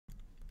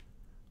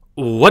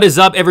What is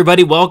up,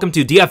 everybody? Welcome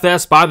to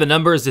DFS by the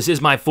Numbers. This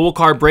is my full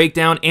card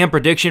breakdown and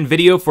prediction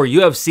video for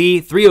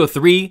UFC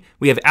 303.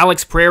 We have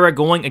Alex Pereira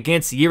going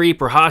against Jiri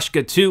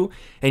Prochazka 2.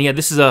 And yeah,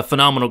 this is a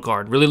phenomenal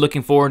card. Really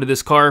looking forward to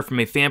this card from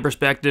a fan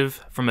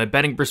perspective, from a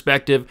betting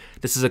perspective.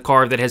 This is a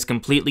card that has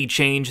completely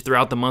changed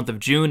throughout the month of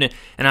June.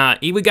 And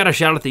we got a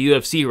shout out the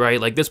UFC, right?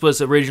 Like, this was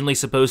originally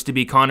supposed to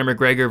be Conor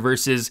McGregor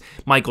versus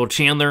Michael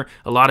Chandler.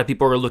 A lot of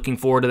people are looking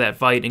forward to that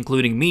fight,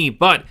 including me.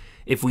 But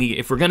if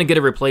we're going to get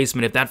a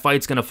replacement, if that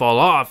fight's going to fall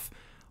off,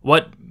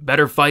 what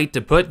better fight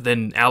to put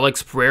than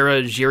Alex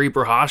Pereira, Jiri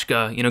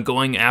Prochazka,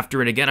 going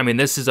after it again? I mean,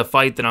 this is a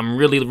fight that I'm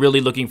really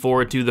looking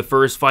forward to. The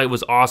first fight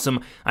was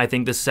awesome. I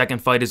think the second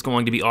fight is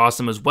going to be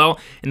awesome as well.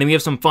 And then we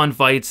have some fun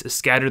fights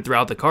scattered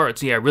throughout the card.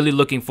 So yeah, really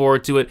looking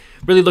forward to it.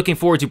 Really looking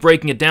forward to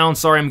breaking it down.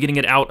 Sorry I'm getting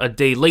it out a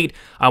day late.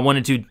 I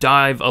wanted to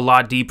dive a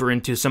lot deeper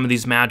into some of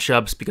these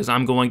matchups because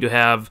I'm going to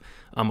have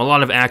a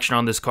lot of action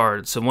on this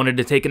card. So wanted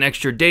to take an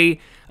extra day,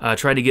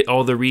 try to get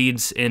all the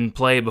reads in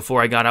play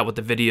before I got out with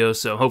the video.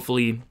 So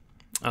hopefully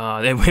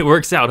it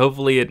works out.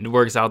 Hopefully it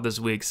works out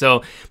this week.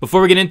 So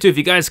before we get into it, if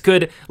you guys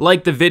could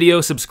like the video,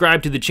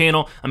 subscribe to the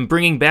channel. I'm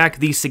bringing back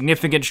the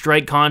Significant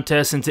Strike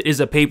contest since it is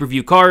a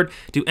pay-per-view card.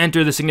 To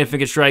enter the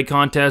Significant Strike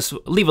contest,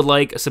 leave a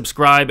like,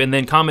 subscribe, and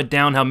then comment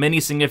down how many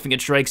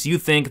Significant Strikes you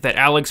think that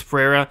Alex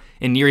Pereira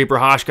and Jiri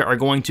Prochazka are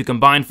going to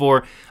combine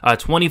for.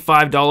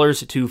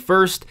 $25 to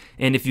first,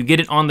 and if you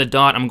get it on the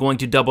dot, I'm going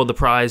to double the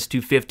prize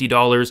to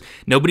 $50.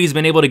 Nobody's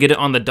been able to get it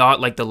on the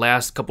dot like the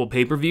last couple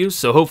pay-per-views,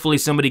 so hopefully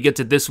somebody gets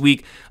it this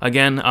week.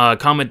 Again,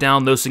 comment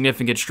down those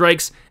Significant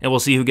Strikes, and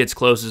we'll see who gets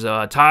closest.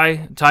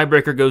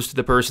 Tiebreaker goes to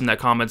the person that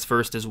comments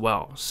first as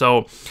well.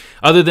 So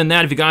other than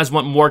that, if you guys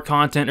want more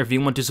content or if you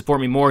want to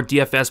support me more,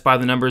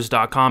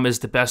 dfsbythenumbers.com is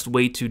the best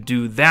way to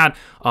do that.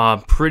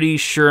 Pretty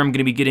sure I'm going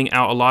to be getting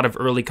out a lot of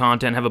early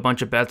content, have a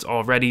bunch of bets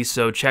already,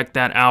 so check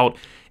that out.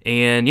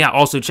 And yeah,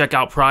 also check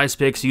out Prize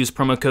Picks. Use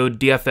promo code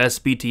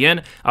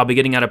DFSBTN. I'll be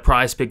getting out a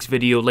Prize Picks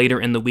video later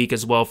in the week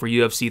as well for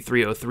UFC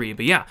 303.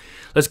 But yeah,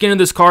 let's get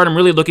into this card. I'm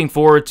really looking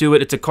forward to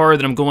it. It's a card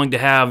that I'm going to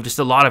have just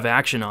a lot of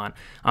action on.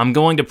 I'm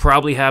going to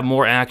probably have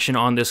more action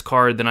on this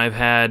card than I've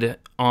had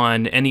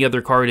on any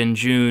other card in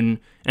June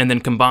and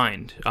then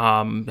combined.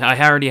 I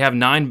already have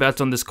 9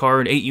 bets on this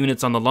card, 8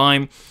 units on the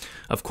line.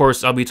 Of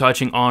course, I'll be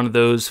touching on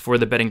those for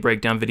the betting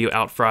breakdown video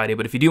out Friday.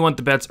 But if you do want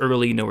the bets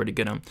early, you know where to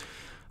get them.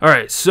 All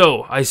right,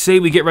 so I say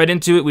we get right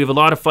into it. We have a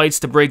lot of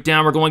fights to break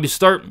down. We're going to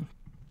start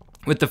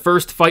with the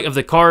first fight of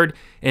the card,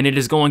 and it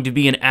is going to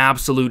be an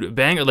absolute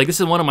banger. Like,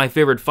 this is one of my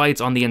favorite fights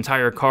on the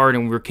entire card,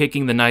 and we're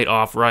kicking the night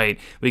off right.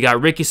 We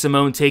got Ricky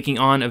Simón taking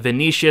on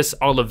Vinicius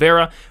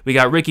Oliveira. We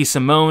got Ricky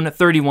Simón,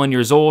 31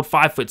 years old,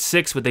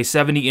 5'6", with a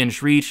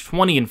 70-inch reach,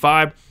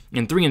 20-5,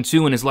 and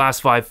 3-2 in his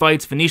last 5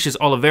 fights. Vinicius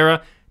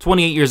Oliveira,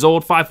 28 years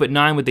old,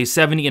 5'9", with a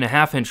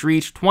 70.5-inch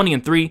reach,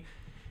 20-3,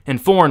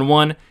 and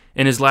 4-1.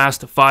 In his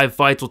last 5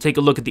 fights. We'll take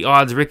a look at the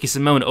odds. Ricky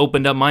Simón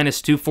opened up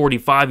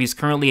 -245. He's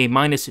currently a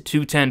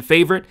 -210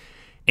 favorite.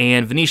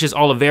 And Vinicius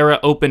Oliveira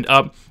opened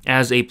up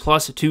as a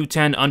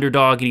 +210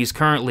 underdog, and he's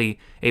currently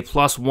a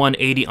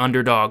 +180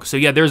 underdog. So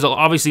yeah, there's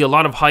obviously a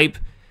lot of hype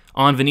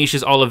on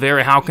Vinicius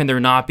Oliveira. How can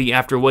there not be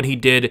after what he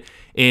did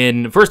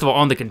in, first of all,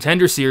 on the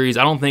Contender Series?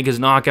 I don't think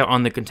his knockout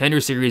on the Contender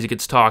Series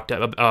gets talked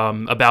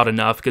about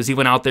enough because he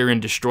went out there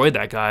and destroyed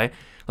that guy.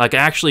 Like, I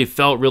actually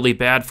felt really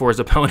bad for his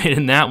opponent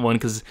in that one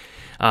because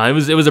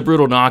it was a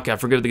brutal knockout. I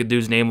forget what the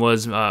dude's name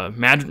was,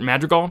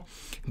 Madrigal.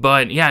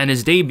 But yeah, in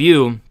his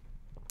debut,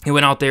 he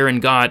went out there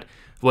and got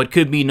what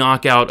could be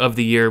knockout of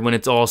the year when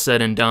it's all said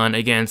and done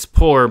against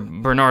poor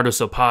Bernardo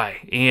Sopai.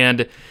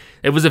 And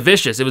it was a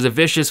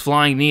vicious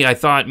flying knee. I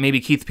thought maybe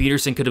Keith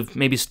Peterson could have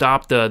maybe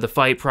stopped the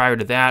fight prior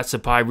to that.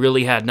 Sopai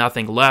really had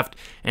nothing left.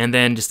 And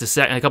then just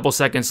a couple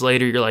seconds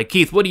later, you're like,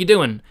 Keith, what are you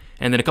doing?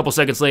 And then a couple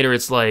seconds later,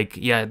 it's like,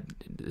 yeah,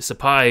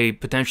 Sopai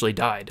potentially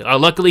died.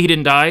 Luckily, he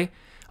didn't die.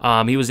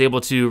 He was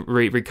able to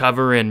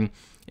recover and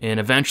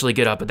eventually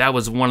get up, but that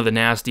was one of the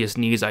nastiest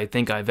knees I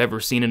think I've ever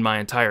seen in my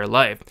entire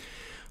life.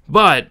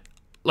 But,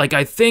 like,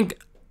 I think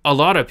a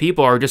lot of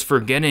people are just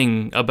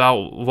forgetting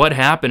about what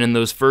happened in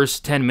those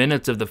first 10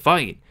 minutes of the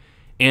fight.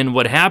 And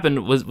what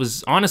happened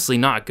was honestly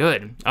not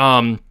good.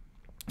 I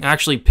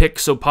actually picked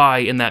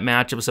Sopai in that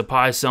matchup.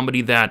 Sopai is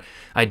somebody that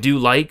I do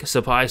like.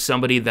 Sopai is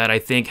somebody that I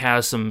think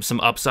has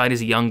some upside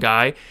as a young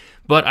guy.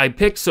 But I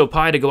picked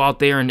Sopai to go out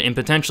there and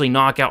potentially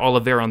knock out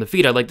Oliveira on the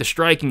feet. I like the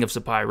striking of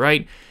Sopai,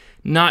 right?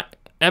 Not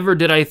ever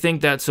did I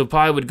think that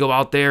Sopai would go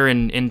out there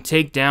and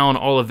take down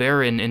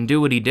Oliveira and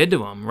do what he did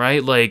to him,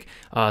 right? Like,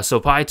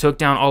 Sopai took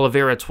down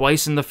Oliveira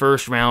twice in the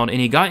first round, and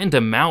he got into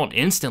mount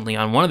instantly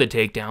on one of the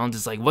takedowns.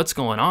 It's like, what's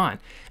going on?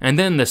 And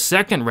then the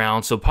second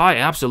round, Sopai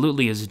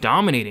absolutely is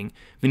dominating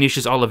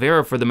Vinicius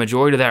Oliveira for the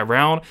majority of that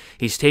round.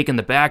 He's taken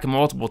the back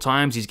multiple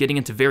times. He's getting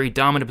into very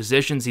dominant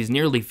positions. He's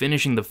nearly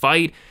finishing the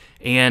fight.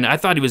 And I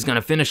thought he was going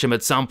to finish him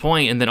at some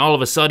point, and then all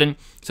of a sudden,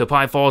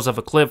 Sopai falls off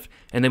a cliff,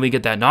 and then we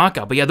get that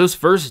knockout. But yeah, those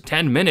first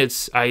 10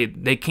 minutes,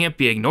 they can't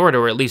be ignored,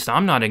 or at least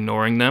I'm not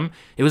ignoring them.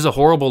 It was a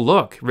horrible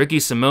look. Ricky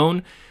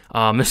Simón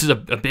This is a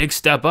big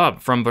step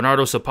up from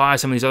Bernardo Sopai,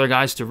 some of these other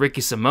guys, to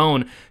Ricky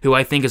Simón, who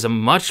I think is a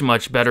much,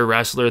 much better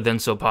wrestler than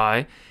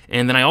Sopai.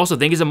 And then I also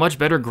think he's a much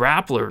better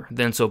grappler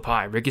than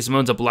Sopai. Ricky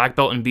Simón's a black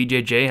belt in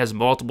BJJ, has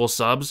multiple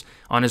subs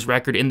on his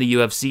record in the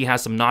UFC,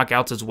 has some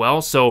knockouts as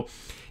well. So,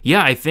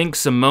 yeah, I think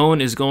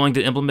Simón is going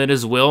to implement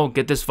his will,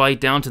 get this fight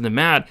down to the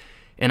mat,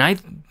 and I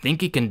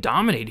think he can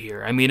dominate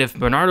here. I mean, if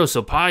Bernardo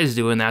Sopai is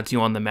doing that to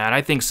you on the mat,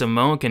 I think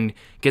Simón can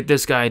get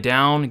this guy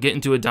down, get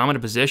into a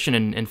dominant position,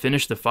 and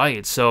finish the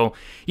fight. So,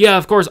 yeah,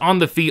 of course, on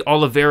the feet,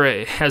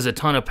 Oliveira has a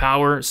ton of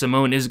power.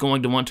 Simón is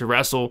going to want to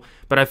wrestle,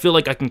 but I feel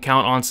like I can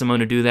count on Simón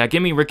to do that.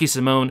 Give me Ricky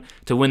Simón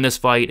to win this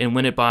fight and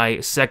win it by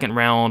second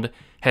round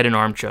head and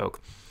arm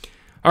choke.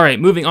 All right,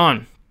 moving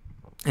on.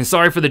 And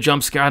sorry for the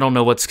jump scare. I don't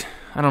know what's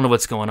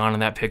going on in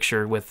that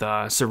picture with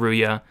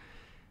Tsuruya.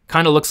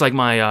 Kind of looks like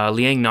my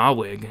Liang Na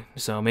wig,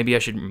 so maybe I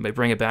should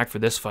bring it back for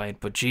this fight,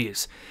 but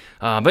geez.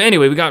 But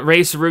anyway, we got Ray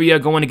Tsuruya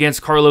going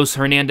against Carlos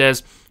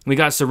Hernandez. We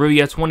got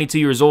Tsuruya, 22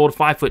 years old,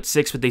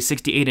 5'6", with a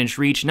 68-inch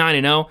reach,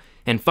 9-0,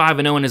 and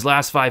 5-0 in his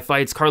last 5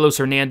 fights. Carlos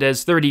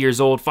Hernandez, 30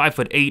 years old,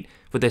 5'8",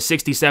 with a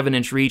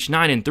 67-inch reach,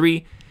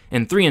 9-3,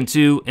 and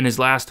 3-2 in his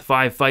last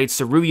 5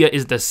 fights. Tsuruya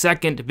is the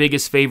second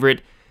biggest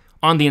favorite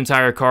on the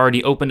entire card.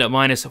 He opened up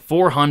minus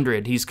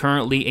 400. He's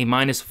currently a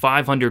minus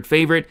 500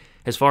 favorite.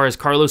 As far as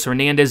Carlos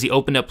Hernandez, he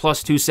opened up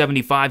plus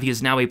 275. He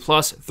is now a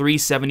plus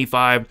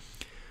 375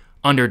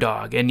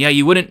 underdog. And yeah,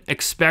 you wouldn't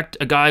expect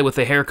a guy with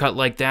a haircut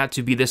like that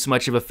to be this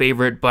much of a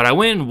favorite, but I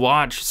went and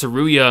watched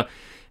Tsuruya,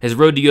 his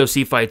road to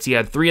UFC fights. He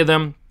had 3 of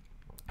them.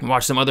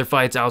 Watched some other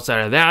fights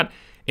outside of that,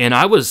 and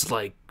I was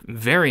like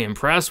very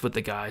impressed with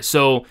the guy.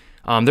 So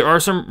there are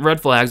some red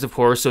flags, of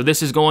course. So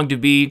this is going to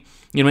be,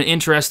 an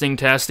interesting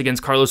test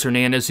against Carlos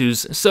Hernandez,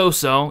 who's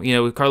so-so.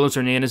 Carlos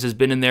Hernandez has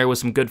been in there with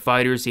some good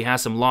fighters. He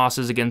has some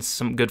losses against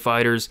some good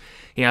fighters.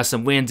 He has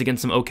some wins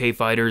against some okay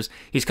fighters.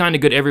 He's kind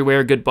of good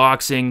everywhere, good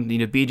boxing.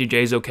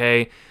 BJJ's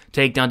okay.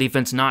 Takedown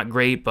defense, not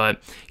great,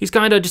 but he's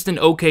kind of just an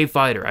okay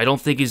fighter. I don't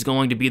think he's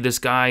going to be this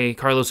guy,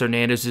 Carlos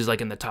Hernandez, who's like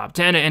in the top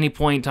 10 at any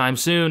point in time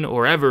soon,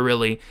 or ever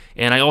really,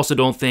 and I also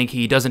don't think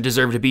he doesn't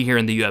deserve to be here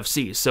in the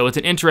UFC. So it's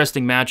an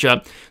interesting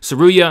matchup.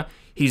 Tsuruya,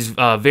 he's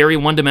very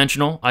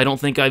one-dimensional. I don't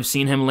think I've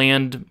seen him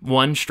land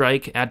one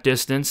strike at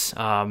distance.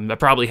 I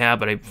probably have,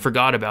 but I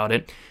forgot about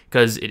it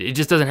because it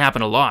just doesn't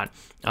happen a lot.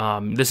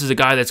 This is a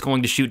guy that's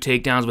going to shoot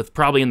takedowns with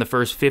probably in the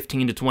first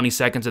 15 to 20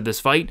 seconds of this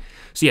fight.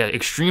 So yeah,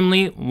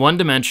 extremely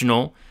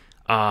one-dimensional,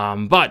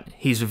 but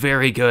he's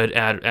very good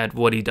at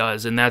what he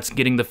does, and that's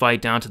getting the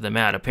fight down to the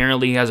mat.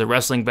 Apparently he has a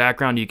wrestling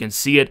background. You can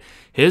see it.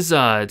 His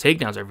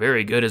takedowns are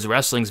very good. His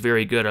wrestling's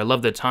very good. I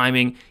love the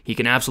timing. He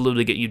can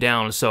absolutely get you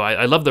down. So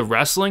I love the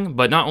wrestling,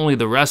 but not only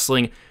the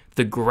wrestling,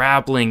 the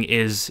grappling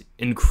is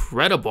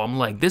incredible. I'm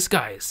like, this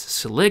guy is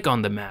slick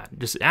on the mat,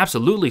 just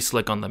absolutely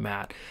slick on the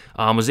mat.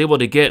 Was able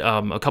to get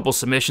a couple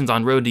submissions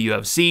on road to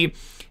UFC,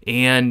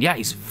 and yeah,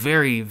 he's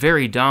very,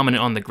 very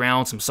dominant on the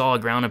ground, some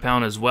solid ground and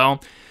pound as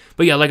well.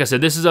 But yeah, like I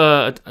said, this is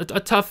a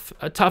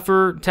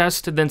tougher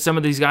test than some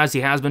of these guys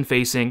he has been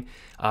facing.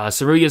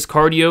 Tsuruya's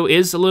cardio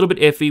is a little bit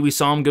iffy. We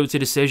saw him go to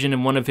decision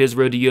in one of his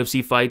road to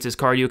UFC fights. His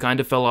cardio kind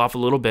of fell off a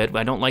little bit, but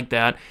I don't like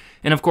that.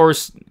 And of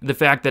course, the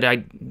fact that I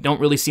don't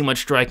really see much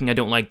striking, I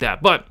don't like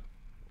that. But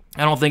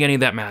I don't think any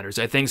of that matters.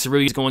 I think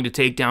Tsuruya is going to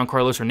take down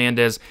Carlos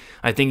Hernandez.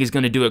 I think he's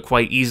going to do it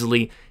quite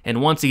easily.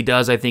 And once he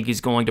does, I think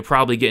he's going to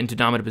probably get into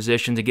dominant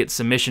position to get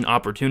submission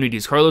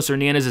opportunities. Carlos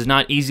Hernandez is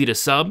not easy to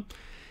sub.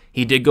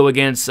 He did go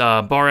against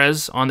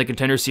Barres on the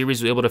Contender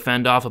Series, was able to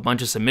fend off a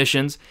bunch of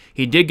submissions.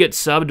 He did get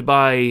subbed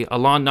by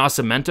Alon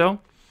Nascimento,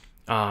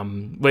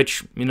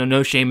 which,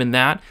 no shame in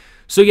that.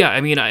 So yeah, I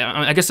mean,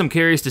 I guess I'm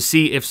curious to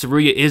see if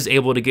Tsuruya is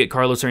able to get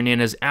Carlos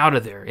Hernandez out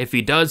of there. If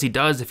he does, he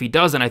does. If he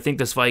doesn't, I think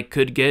this fight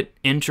could get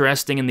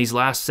interesting in these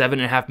last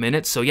 7.5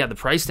 minutes. So yeah, the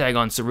price tag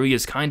on Tsuruya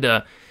is kind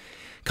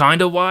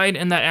of wide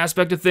in that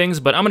aspect of things,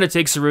 but I'm going to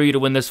take Tsuruya to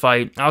win this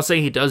fight. I'll say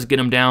he does get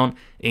him down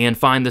and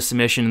find the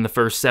submission in the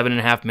first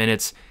 7.5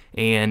 minutes,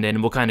 and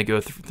we'll kind of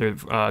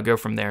go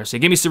from there. So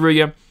give me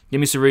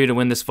Tsuruya to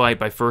win this fight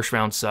by first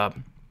round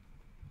sub.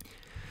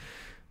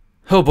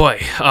 Oh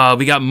boy,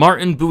 we got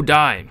Martin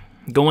Buday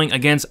going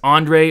against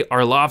Andrei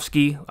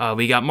Arlovski.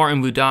 We got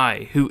Martin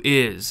Buday, who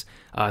is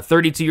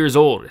 32 years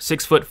old,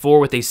 6'4",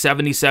 with a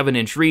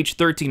 77-inch reach,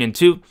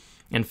 13-2.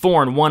 And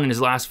 4-1 in his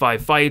last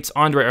 5 fights.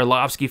 Andrei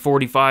Arlovski,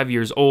 45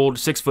 years old,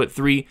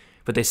 6'3",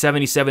 with a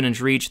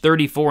 77-inch reach,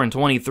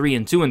 34-23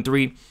 and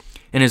 2-3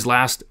 in his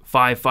last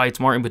 5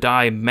 fights. Martin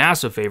Buday,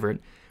 massive favorite.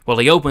 Well,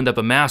 he opened up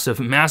a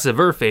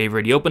massiver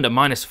favorite. He opened up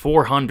minus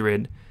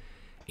 400,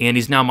 and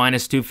he's now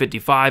minus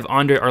 255.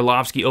 Andrei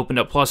Arlovski opened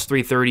up plus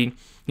 330.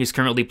 He's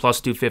currently plus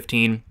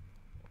 215,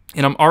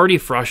 and I'm already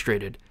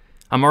frustrated.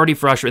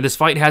 This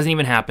fight hasn't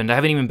even happened. I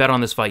haven't even bet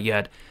on this fight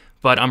yet,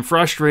 but I'm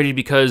frustrated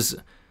because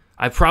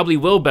I probably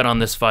will bet on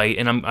this fight,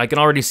 and I can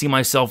already see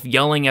myself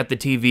yelling at the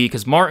TV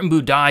because Martin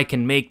Buday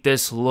can make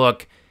this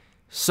look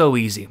so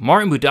easy.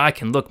 Martin Buday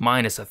can look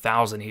minus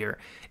 1,000 here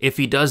if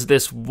he does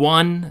this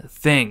one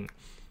thing,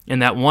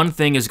 and that one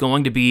thing is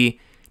going to be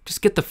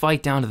just get the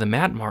fight down to the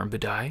mat, Martin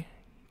Buday.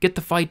 Get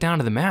the fight down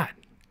to the mat.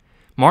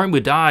 Martin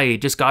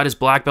Buday just got his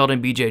black belt in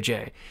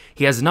BJJ.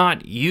 He has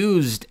not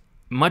used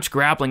much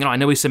grappling. I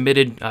know he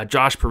submitted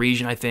Josh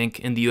Parisian, I think,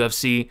 in the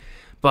UFC,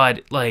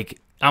 but like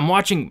I'm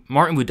watching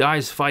Martin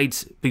Buday's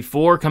fights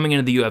before coming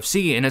into the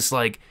UFC, and it's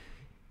like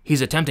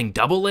he's attempting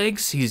double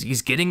legs.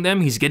 He's getting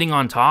them. He's getting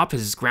on top.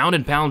 His ground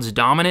and pound is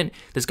dominant.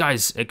 This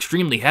guy's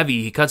extremely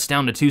heavy. He cuts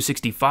down to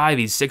 265.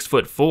 He's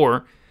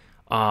 6'4".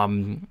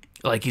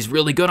 Like he's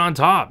really good on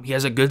top. He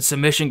has a good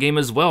submission game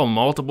as well.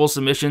 Multiple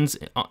submissions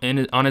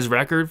on his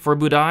record for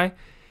Buday.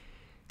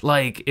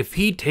 Like, if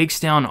he takes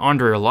down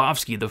Andrei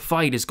Arlovski, the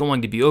fight is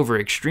going to be over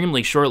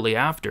extremely shortly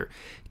after.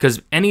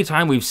 Because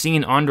anytime we've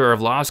seen Andrei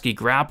Arlovski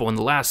grapple in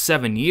the last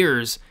 7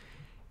 years,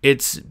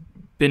 it's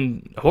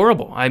been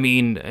horrible. I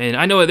mean, and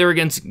I know they're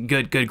against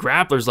good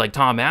grapplers like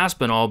Tom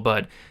Aspinall,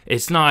 but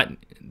it's not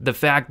the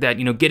fact that,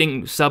 you know,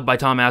 getting subbed by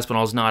Tom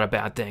Aspinall is not a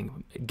bad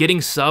thing. Getting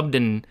subbed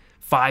in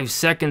 5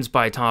 seconds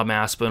by Tom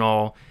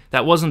Aspinall,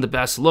 that wasn't the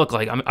best look.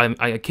 Like,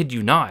 I kid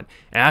you not.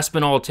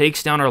 Aspinall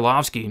takes down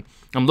Arlovski.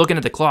 I'm looking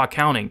at the clock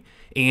counting,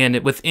 and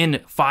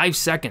within 5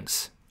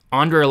 seconds,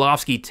 Andrei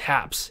Arlovski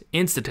taps,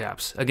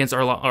 insta-taps against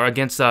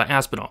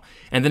Aspinall.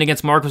 And then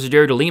against Marcos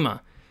Rogério de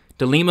Lima.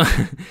 De Lima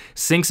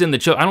sinks in the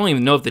choke. I don't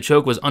even know if the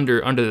choke was under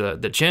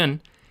the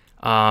chin.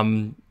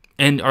 And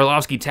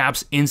Arlovski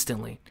taps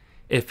instantly.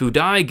 If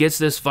Buday gets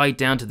this fight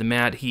down to the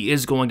mat, he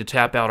is going to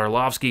tap out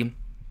Arlovski.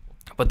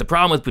 But the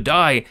problem with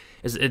Buday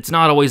is it's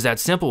not always that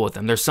simple with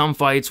him. There's some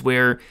fights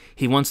where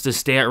he wants to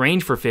stay at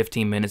range for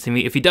 15 minutes. I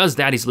mean, if he does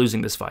that, he's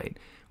losing this fight.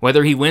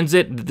 Whether he wins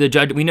it, the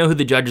judge, we know who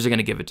the judges are going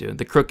to give it to.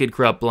 The crooked,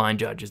 corrupt, blind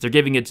judges. They're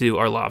giving it to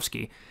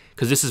Arlovski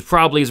because this is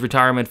probably his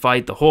retirement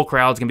fight. The whole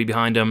crowd's going to be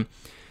behind him.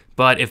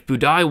 But if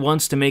Buday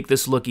wants to make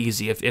this look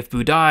easy, if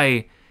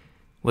Buday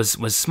was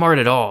smart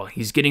at all,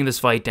 he's getting this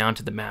fight down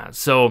to the mat.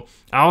 So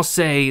I'll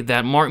say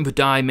that Martin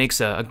Buday makes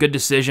a good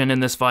decision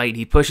in this fight.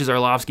 He pushes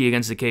Arlovski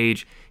against the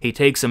cage. He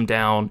takes him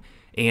down,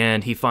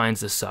 and he finds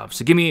the sub.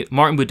 So give me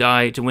Martin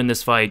Buday to win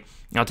this fight.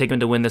 I'll take him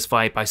to win this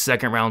fight by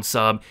second round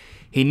sub.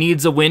 He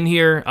needs a win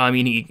here. I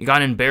mean, he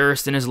got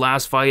embarrassed in his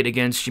last fight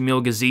against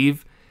Shamil Gaziev,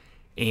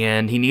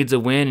 and he needs a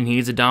win, and he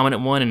needs a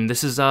dominant one, and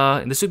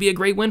this would be a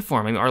great win for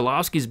him. I mean,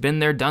 Arlovski's been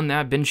there, done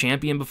that, been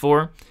champion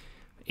before,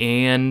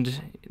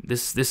 and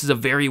this is a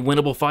very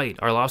winnable fight.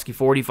 Arlovski,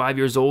 45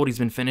 years old. He's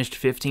been finished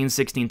 15,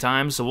 16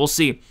 times, so we'll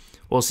see.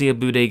 We'll see if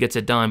Buday gets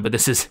it done, but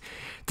it's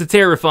a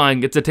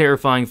terrifying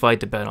fight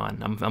to bet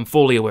on. I'm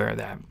fully aware of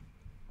that.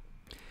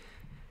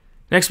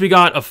 Next, we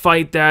got a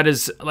fight that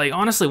is, like,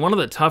 honestly, one of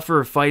the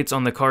tougher fights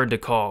on the card to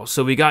call.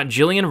 So we got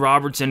Gillian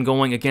Robertson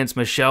going against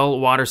Michelle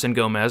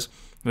Waterson-Gomez.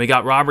 We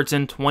got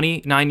Robertson,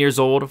 29 years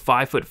old,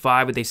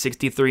 5'5" with a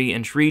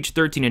 63-inch reach,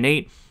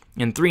 13-8,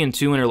 and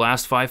 3-2 in her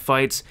last 5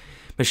 fights.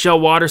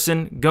 Michelle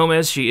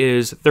Waterson-Gomez, she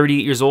is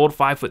 38 years old,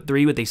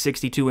 5'3" with a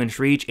 62-inch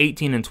reach,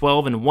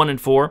 18-12, and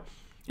 1-4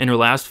 in her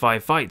last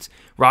 5 fights.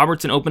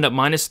 Robertson opened up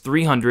minus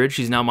 300.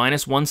 She's now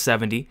minus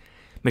 170.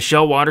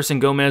 Michelle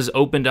Waterson-Gomez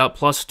opened up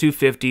plus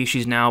 250.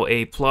 She's now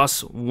a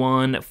plus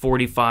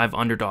 145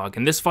 underdog.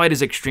 And this fight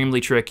is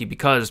extremely tricky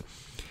because,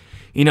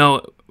 you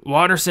know,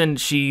 Waterson,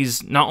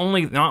 she's not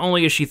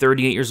only is she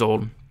 38 years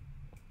old,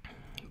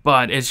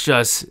 but it's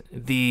just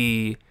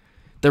the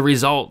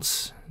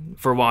results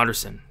for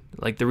Waterson.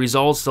 Like the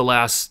results the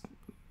last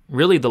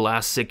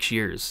 6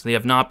 years, they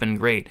have not been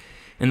great.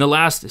 In the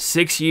last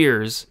 6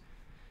 years,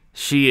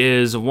 she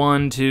is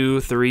 1, 2,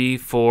 3,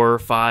 4,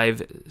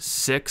 5,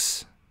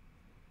 6.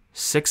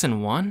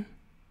 6-1?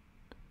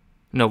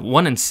 No,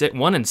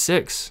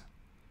 1-6.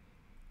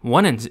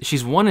 1-6.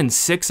 She's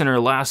 1-6 in her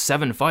last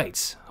 7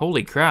 fights.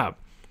 Holy crap!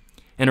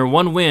 And her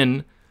one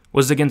win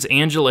was against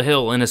Angela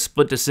Hill in a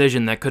split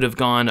decision that could have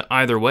gone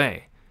either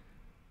way.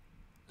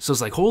 So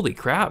it's like, holy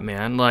crap,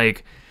 man!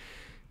 Like,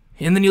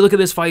 and then you look at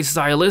this fight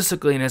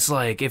stylistically, and it's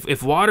like,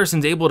 if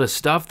Waterson's able to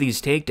stuff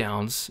these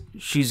takedowns,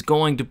 she's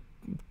going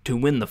to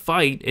win the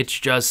fight. It's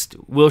just,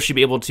 will she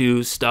be able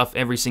to stuff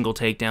every single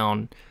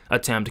takedown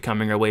attempt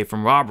coming away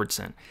from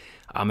Robertson?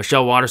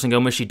 Michelle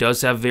Waterson-Gomez, she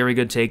does have very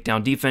good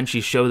takedown defense.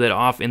 She showed that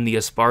off in the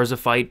Esparza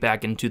fight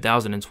back in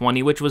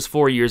 2020, which was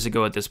 4 years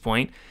ago at this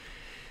point.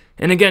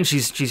 And again,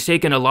 she's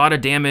taken a lot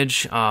of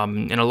damage in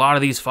a lot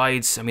of these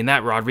fights. I mean,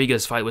 that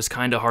Rodriguez fight was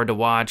kind of hard to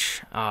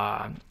watch.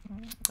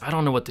 I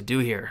don't know what to do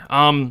here.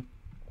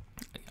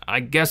 I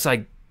guess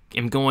I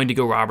am going to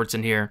go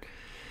Robertson here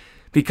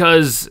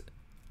because,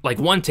 like,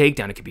 one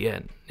takedown, it could be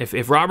it.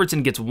 If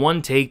Robertson gets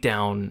one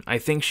takedown, I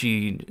think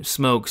she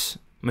smokes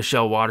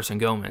Michelle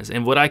Waterson-Gomez.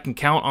 And what I can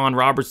count on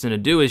Robertson to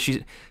do is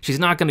she's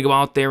not going to go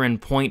out there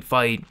and point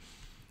fight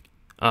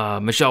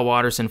Michelle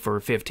Waterson for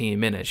 15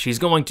 minutes. She's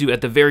going to,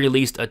 at the very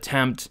least,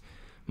 attempt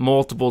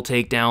multiple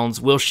takedowns.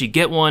 Will she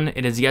get one?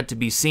 It is yet to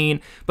be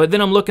seen. But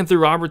then I'm looking through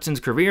Robertson's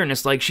career, and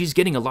it's like she's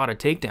getting a lot of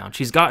takedowns.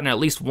 She's gotten at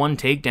least one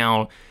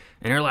takedown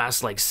in her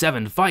last, like,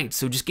 7 fights.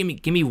 So just give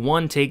me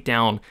one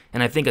takedown.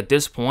 And I think at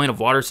this point of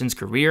Waterson's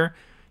career,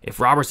 if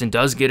Robertson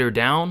does get her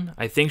down,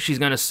 I think she's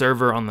going to serve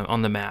her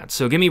on the mat.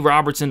 So give me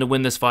Robertson to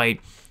win this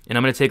fight, and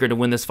I'm going to take her to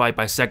win this fight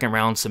by second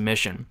round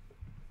submission.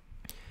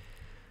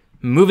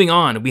 Moving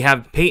on, we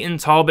have Payton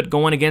Talbot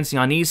going against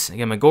Yanis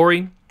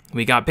Ghemmouri.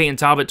 We got Payton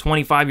Talbot,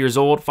 25 years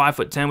old,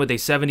 5'10", with a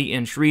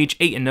 70-inch reach,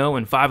 8-0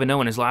 and 5-0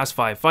 in his last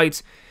 5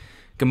 fights.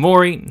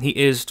 Ghemmouri, he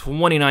is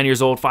 29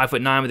 years old,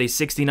 5'9", with a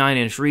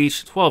 69-inch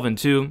reach,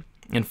 12-2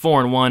 and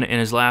 4-1 in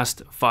his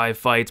last 5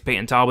 fights.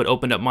 Payton Talbot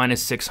opened up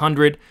minus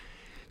 600.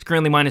 He's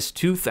currently minus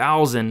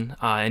 2,000.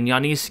 And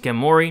Yanis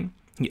Ghemmouri,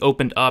 he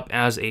opened up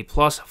as a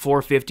plus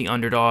 450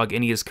 underdog,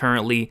 and he is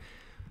currently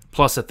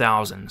plus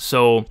 1,000.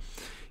 So,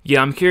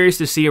 yeah, I'm curious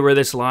to see where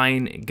this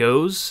line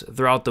goes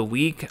throughout the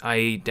week.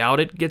 I doubt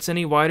it gets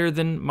any wider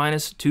than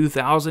minus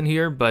 2,000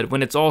 here, but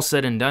when it's all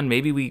said and done,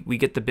 maybe we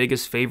get the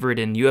biggest favorite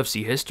in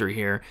UFC history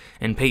here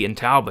in Payton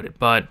Talbot.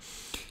 But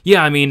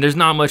yeah, I mean, there's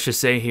not much to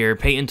say here.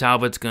 Payton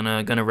Talbot's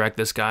gonna wreck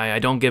this guy. I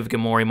don't give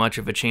Ghemmouri much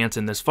of a chance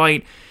in this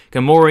fight.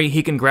 Ghemmouri,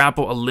 he can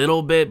grapple a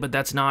little bit, but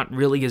that's not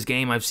really his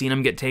game. I've seen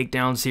him get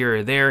takedowns here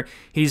or there.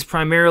 He's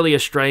primarily a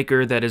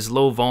striker that is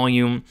low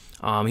volume.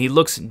 He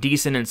looks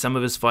decent in some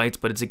of his fights,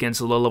 but it's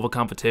against a low-level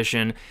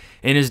competition.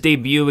 In his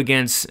debut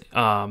against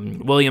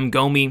William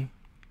Gomi,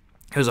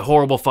 it was a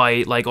horrible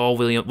fight. Like all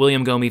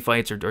William Gomi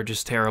fights are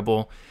just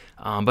terrible.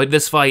 But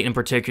this fight in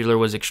particular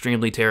was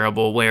extremely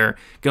terrible, where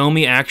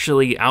Gomi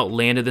actually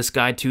outlanded this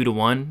guy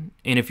 2-1.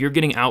 And if you're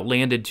getting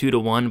outlanded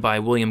 2-1 by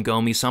William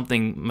Gomi,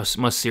 something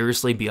must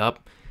seriously be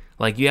up.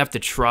 Like, you have to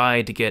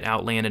try to get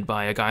outlanded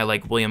by a guy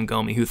like William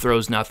Gomi, who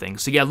throws nothing.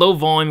 So yeah, low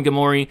volume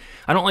Ghemmouri.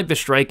 I don't like the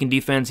striking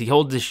defense. He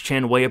holds his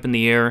chin way up in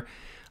the air.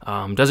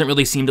 Doesn't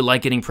really seem to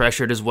like getting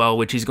pressured as well,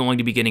 which he's going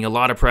to be getting a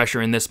lot of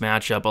pressure in this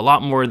matchup, a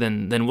lot more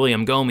than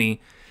William Gomi.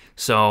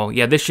 So,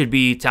 yeah, this should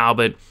be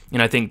Talbot,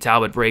 and I think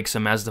Talbot breaks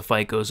him as the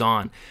fight goes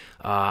on.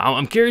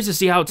 I'm curious to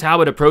see how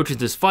Talbot approaches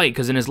this fight,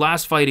 because in his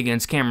last fight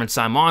against Cameron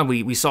Simon,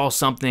 we saw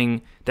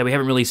something that we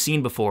haven't really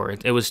seen before.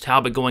 It was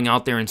Talbot going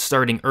out there and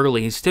starting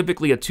early. He's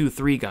typically a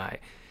 2-3 guy.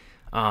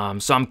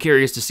 So I'm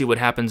curious to see what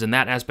happens in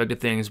that aspect of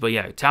things. But,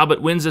 yeah,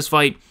 Talbot wins this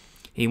fight.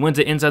 He wins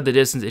it inside the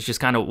distance. It's just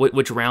kind of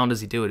which round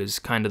does he do it is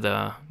kind of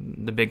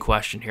the big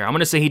question here. I'm going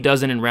to say he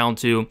does it in round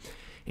 2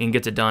 and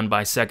gets it done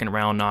by second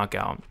round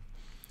knockout.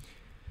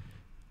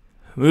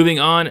 Moving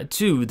on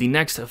to the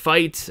next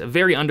fight, a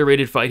very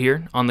underrated fight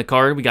here on the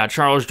card. We got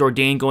Charles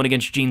Jourdain going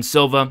against Gene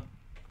Silva.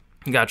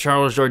 We got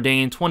Charles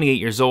Jourdain, 28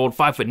 years old,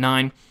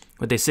 5'9",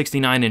 with a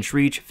 69-inch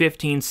reach,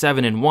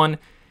 15-7-1,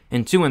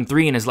 and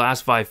 2-3 in his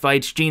last 5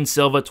 fights. Gene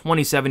Silva,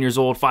 27 years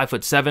old,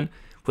 5'7",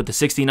 with a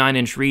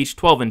 69-inch reach,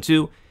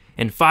 12-2,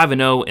 and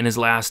 5-0 in his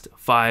last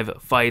 5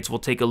 fights. We'll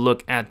take a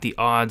look at the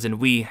odds, and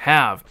we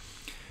have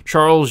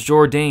Charles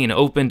Jourdain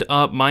opened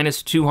up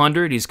minus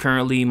 200. He's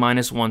currently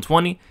minus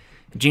 120.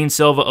 Gene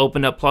Silva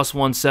opened up plus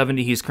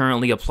 170. He's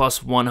currently a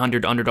plus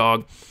 100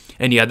 underdog.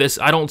 And yeah,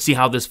 I don't see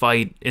how this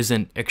fight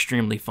isn't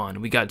extremely fun.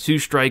 We got 2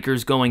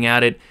 strikers going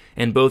at it,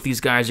 and both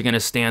these guys are going to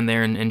stand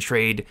there and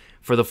trade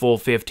for the full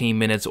 15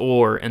 minutes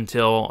or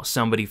until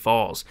somebody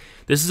falls.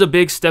 This is a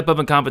big step up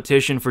in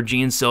competition for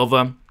Gene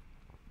Silva.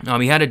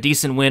 He had a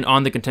decent win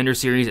on the Contender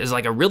Series as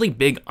like a really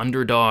big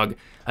underdog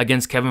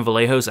against Kevin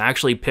Vallejos. I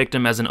actually picked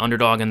him as an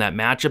underdog in that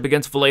matchup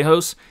against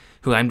Vallejos,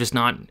 who I'm just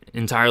not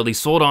entirely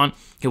sold on.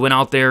 He went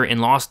out there and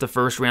lost the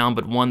first round,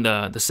 but won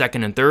the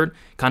second and third.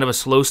 Kind of a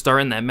slow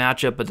start in that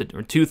matchup, but the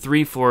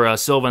 2-3 for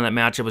Silva in that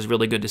matchup was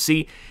really good to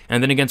see.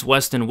 And then against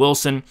Weston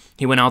Wilson,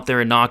 he went out there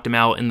and knocked him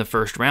out in the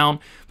first round.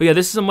 But yeah,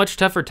 this is a much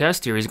tougher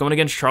test here. He's going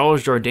against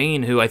Charles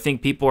Jourdain, who I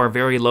think people are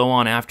very low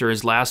on after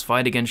his last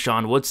fight against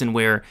Sean Woodson,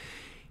 where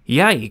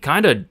yeah, he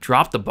kind of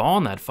dropped the ball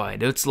in that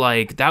fight. It's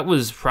like that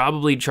was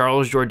probably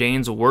Charles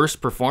Jourdain's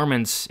worst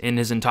performance in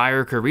his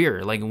entire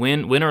career. Like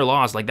win or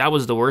loss, like that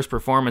was the worst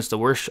performance, the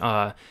worst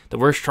Charles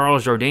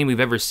Jourdain we've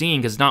ever seen.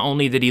 Because not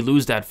only did he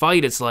lose that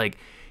fight, it's like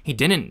he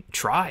didn't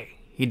try.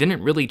 He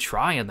didn't really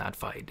try in that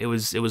fight. It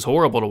was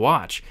horrible to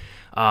watch.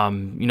 You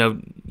know,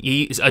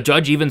 a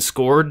judge even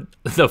scored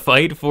the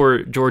fight for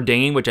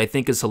Jourdain, which I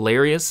think is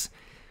hilarious.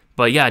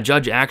 But yeah,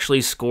 Judge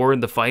actually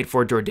scored the fight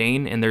for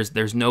Jourdain, and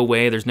there's no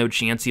way, there's no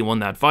chance he won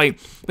that fight.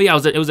 But yeah,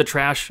 it was a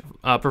trash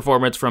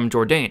performance from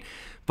Jourdain.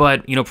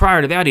 But you know,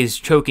 prior to that, he's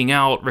choking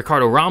out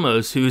Ricardo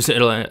Ramos, who's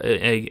an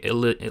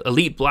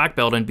elite black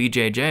belt in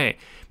BJJ.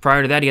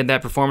 Prior to that, he had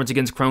that performance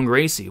against Kron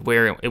Gracie,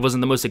 where it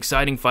wasn't the most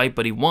exciting fight,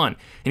 but he won.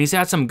 And he's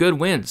had some good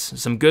wins and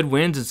some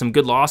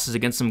good losses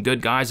against some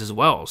good guys as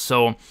well.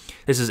 So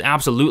this is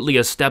absolutely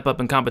a step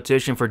up in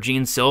competition for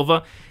Gene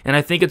Silva, and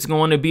I think it's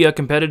going to be a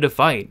competitive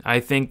fight.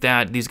 I think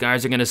that these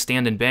guys are going to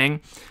stand and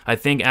bang. I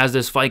think as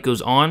this fight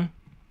goes on,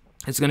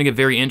 it's going to get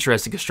very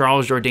interesting because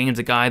Charles Jourdain's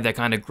a guy that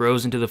kind of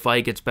grows into the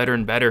fight, gets better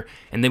and better,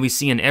 and then we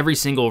see in every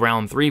single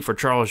round 3 for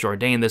Charles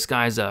Jourdain, this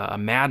guy's a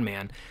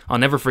madman. I'll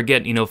never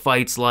forget, you know,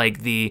 fights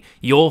like the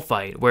Yole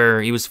fight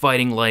where he was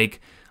fighting like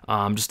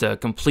just a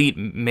complete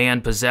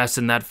man possessed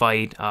in that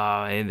fight,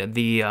 and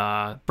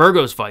the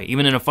Burgos fight,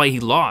 even in a fight he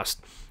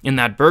lost. in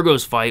that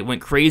Burgos fight,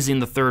 went crazy in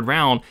the third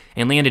round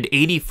and landed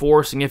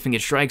 84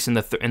 significant strikes in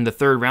the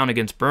third round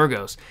against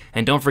Burgos.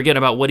 And don't forget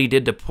about what he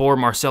did to poor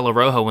Marcelo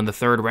Rojo in the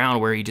third round,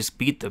 where he just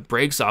beat the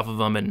brakes off of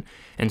him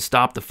and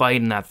stopped the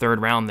fight in that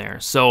third round there.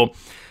 So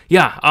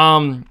yeah,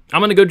 I'm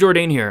going to go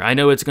Jourdain here. I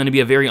know it's going to be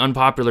a very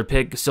unpopular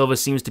pick. Silva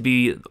seems to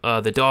be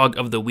the dog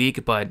of the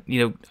week, but, you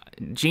know,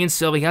 Gian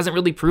Silva, he hasn't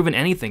really proven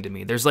anything to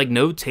me. There's, like,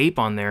 no tape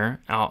on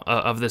there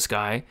of this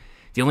guy.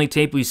 The only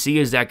tape we see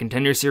is that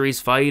Contender Series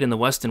fight and the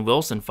Weston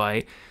Wilson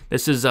fight.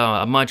 This is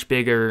a much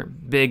bigger,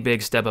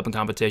 big step up in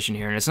competition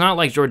here. And it's not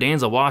like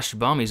Jourdain's a washed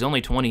bum. He's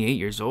only 28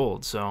 years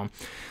old. So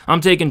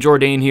I'm taking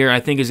Jourdain here. I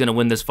think he's going to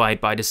win this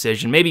fight by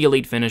decision. Maybe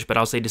elite finish, but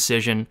I'll say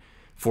decision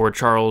for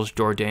Charles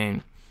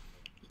Jourdain.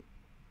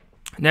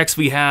 Next,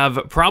 we have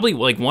probably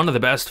like one of the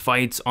best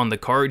fights on the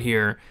card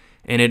here,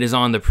 and it is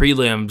on the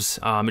prelims.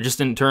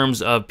 Just in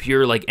terms of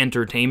pure like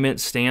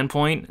entertainment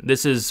standpoint,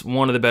 this is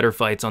one of the better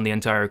fights on the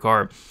entire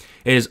card.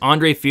 It is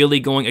Andrei Fili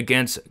going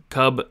against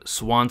Cub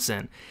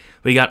Swanson.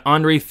 We got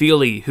Andrei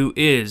Fili, who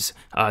is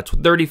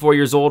 34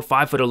 years old,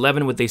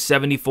 5'11", with a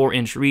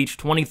 74-inch reach,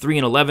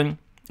 23-11,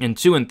 and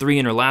 2-3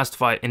 in her last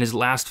fight. In his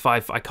last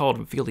five, I called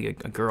him Fili a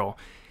girl.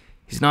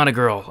 He's not a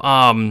girl.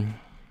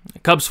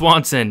 Cub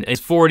Swanson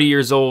is 40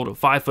 years old,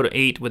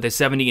 5'8", with a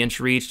 70-inch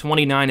reach,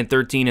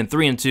 29-13, and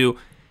 3-2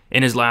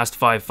 in his last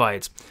 5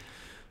 fights.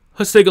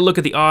 Let's take a look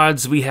at the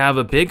odds. We have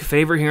a big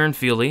favor here in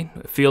Fili.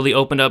 Fili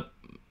opened up,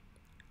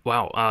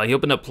 he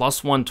opened up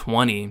plus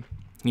 120.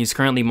 He's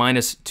currently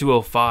minus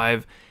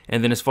 205.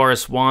 And then as far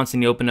as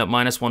Swanson, he opened up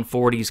minus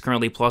 140. He's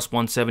currently plus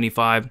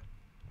 175.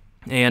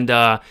 And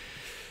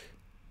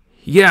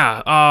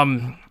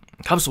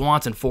Cub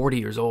Swanson, 40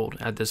 years old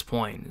at this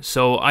point.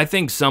 So I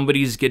think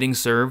somebody's getting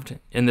served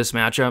in this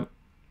matchup.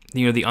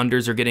 You know, the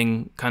unders are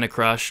getting kind of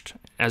crushed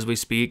as we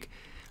speak.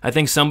 I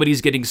think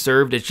somebody's getting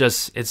served.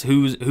 It's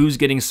who's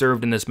getting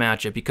served in this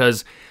matchup,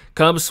 because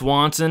Cub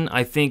Swanson,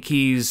 I think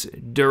he's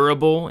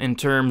durable in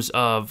terms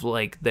of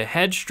like the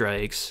head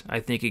strikes. I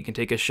think he can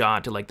take a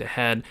shot to like the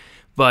head,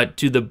 but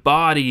to the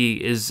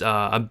body is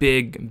a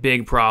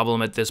big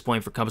problem at this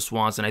point for Cub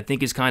Swanson. I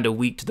think he's kind of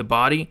weak to the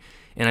body,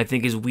 and I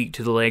think he's weak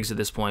to the legs at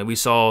this point. We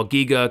saw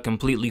Giga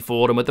completely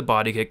fold him with the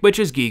body kick, which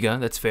is Giga,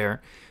 that's fair.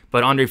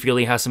 But Andrei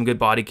Fili has some good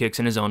body kicks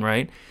in his own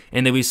right.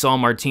 And then we saw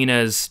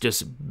Martinez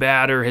just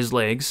batter his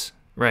legs,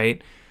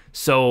 right?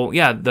 So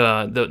yeah,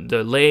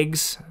 the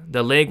legs,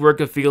 the leg work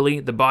of Fili,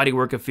 the body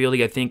work of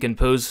Fili, I think can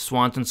pose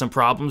Swanson some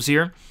problems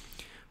here.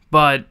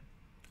 But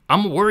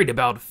I'm worried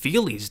about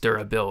Fili's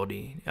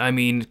durability. I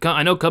mean,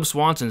 I know Cub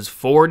Swanson's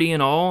 40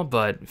 and all,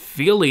 but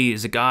Fili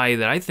is a guy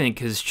that I think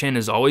his chin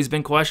has always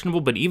been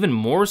questionable, but even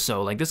more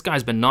so. Like, this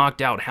guy's been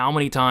knocked out how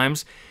many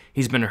times?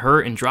 He's been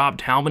hurt and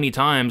dropped how many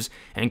times?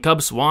 And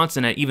Cub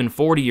Swanson at even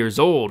 40 years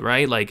old,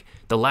 right? Like,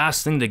 the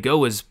last thing to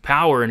go is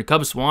power, and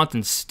Cub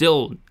Swanson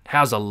still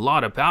has a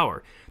lot of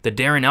power. The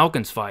Darren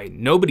Elkins fight,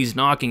 nobody's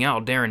knocking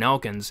out Darren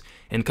Elkins,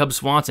 and Cub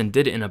Swanson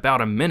did it in about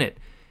a minute.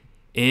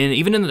 And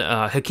even in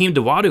the Hakeem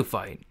Dawodu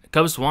fight,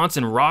 Cub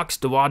Swanson rocks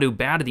Dawodu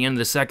bad at the end of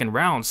the second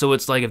round. So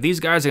it's like, if these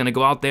guys are going to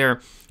go out there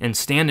and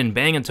stand and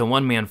bang until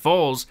one man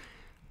falls,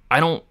 I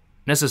don't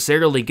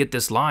necessarily get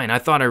this line. I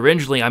thought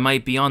originally I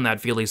might be on that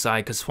Fili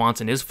side because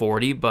Swanson is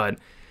 40, but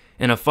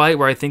in a fight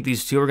where I think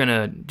these two are going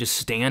to just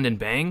stand and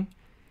bang,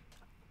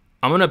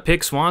 I'm going to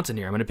pick Swanson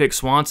here. I'm going to pick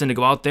Swanson to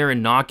go out there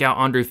and knock out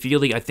Andrei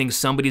Fili. I think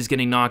somebody's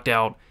getting knocked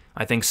out.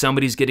 I think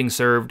somebody's getting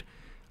served.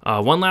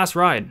 One last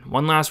ride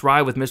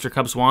with Mr.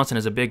 Cub Swanson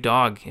as a big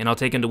dog, and I'll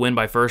take him to win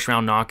by first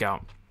round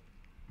knockout.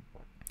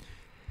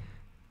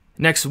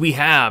 Next, we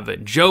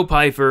have Joe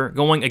Pyfer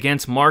going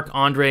against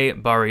Marc-Andre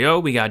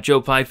Barriault. We got Joe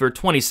Pyfer,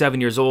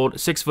 27 years old,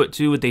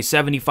 6'2", with a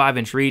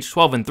 75-inch reach,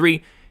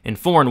 12-3, and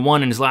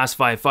 4-1 in his last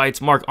 5 fights.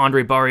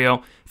 Marc-Andre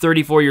Barriault,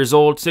 34 years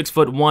old,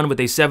 6'1", with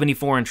a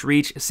 74-inch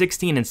reach,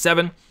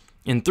 16-7,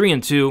 and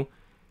 3-2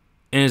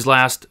 in his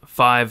last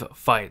 5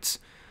 fights.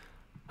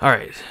 All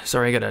right,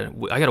 sorry, I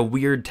got a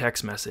weird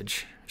text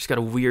message. Just got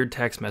a weird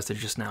text message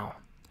just now.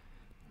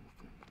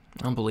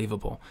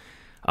 Unbelievable.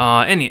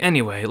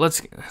 Anyway,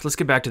 let's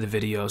get back to the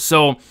video.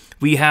 So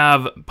we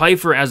have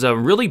Pyfer as a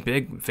really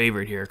big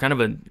favorite here, kind of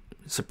a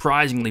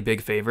surprisingly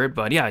big favorite,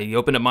 but yeah, he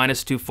opened up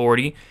minus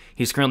 240.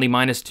 He's currently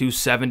minus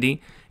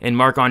 270, and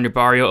Marc-Andre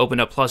Barriault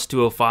opened up plus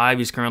 205.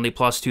 He's currently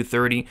plus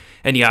 230,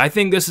 and yeah, I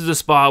think this is a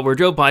spot where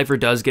Joe Pyfer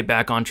does get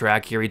back on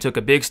track here. He took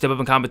a big step up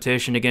in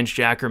competition against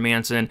Jack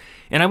Hermanson,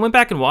 and I went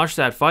back and watched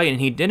that fight, and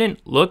he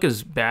didn't look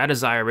as bad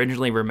as I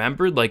originally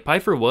remembered. Like,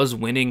 Pyfer was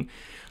winning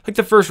like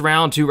the first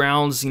round, 2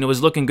 rounds,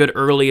 was looking good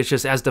early. It's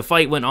just as the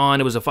fight went on,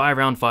 it was a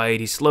 5-round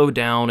fight. He slowed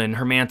down, and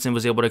Hermanson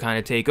was able to kind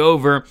of take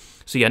over.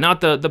 So yeah, not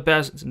the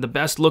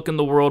best look in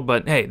the world,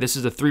 but hey, this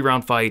is a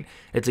 3-round fight.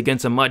 It's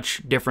against a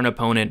much different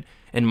opponent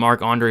in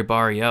Marc-Andre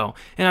Barriault.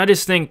 And I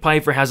just think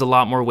Pyfer has a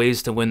lot more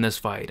ways to win this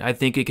fight. I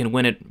think he can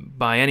win it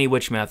by any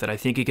which method. I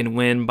think he can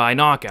win by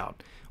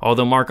knockout,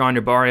 Although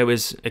Marc-Andre Barriault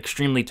is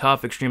extremely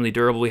tough, extremely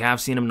durable, we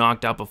have seen him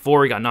knocked out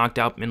before. He got knocked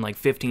out in like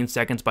 15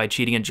 seconds by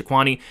cheating in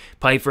Jaquani.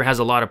 Pyfer has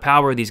a lot of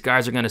power. These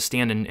guys are going to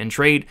stand and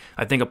trade.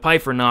 I think a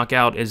Pyfer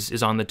knockout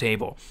is on the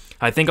table.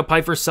 I think a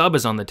Pyfer sub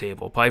is on the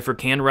table. Pyfer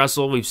can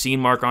wrestle. We've seen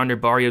Marc-Andre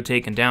Barriault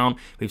taken down.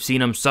 We've seen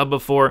him sub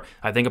before.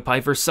 I think a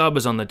Pyfer sub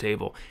is on the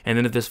table. And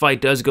then if this fight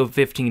does go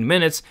 15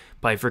 minutes,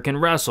 Pyfer can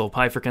wrestle.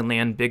 Pyfer can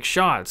land big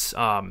shots.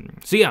 So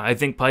yeah, I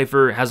think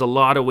Pyfer has a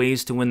lot of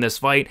ways to win this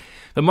fight.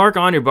 But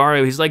Marc-Andre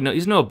Barriault,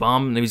 he's no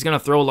bum. He's going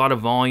to throw a lot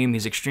of volume.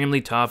 He's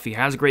extremely tough. He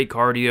has great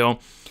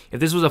cardio. If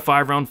this was a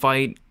 5-round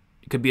fight,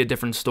 it could be a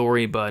different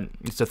story, but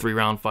it's a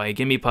 3-round fight.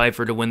 Give me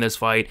Pyfer to win this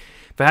fight.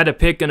 If I had to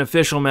pick an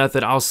official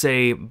method, I'll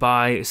say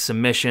by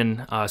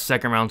submission,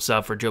 2nd round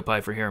sub for Joe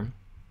Pyfer here.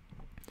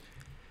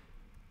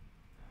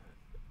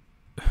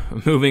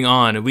 Moving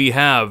on, we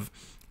have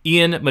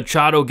Ian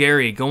Machado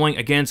Garry going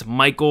against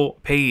Michael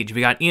Page.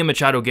 We got Ian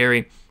Machado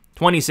Garry,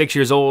 26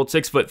 years old,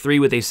 6'3"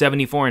 with a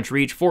 74-inch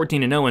reach,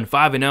 14-0 and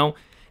 5-0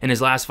 in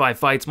his last 5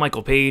 fights.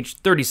 Michael Page,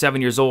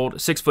 37 years old,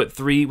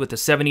 6'3" with a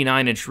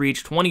 79-inch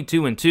reach,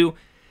 22-2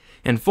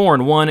 and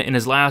 4-1 in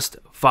his last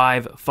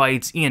 5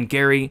 fights. Ian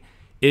Garry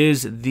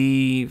is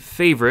the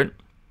favorite.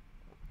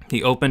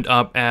 He opened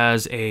up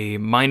as a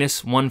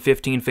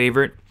 -115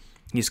 favorite.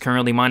 He's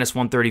currently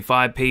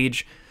 -135.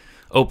 Page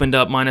opened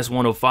up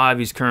 -105.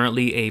 He's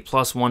currently a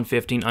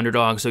 +115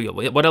 underdog. So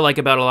what I like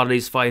about a lot of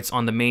these fights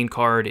on the main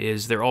card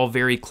is they're all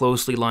very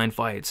closely lined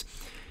fights.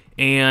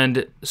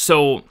 And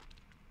so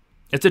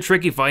it's a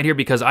tricky fight here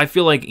because I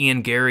feel like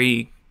Ian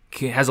Garry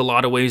has a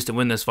lot of ways to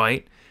win this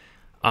fight.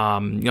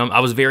 I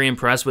was very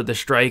impressed with the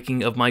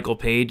striking of Michael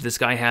Page. This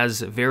guy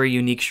has very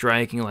unique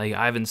striking. Like,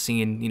 I haven't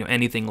seen,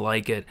 anything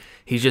like it.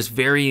 He's just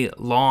very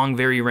long,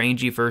 very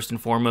rangy first and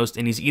foremost,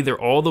 and he's either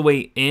all the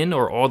way in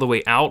or all the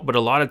way out, but a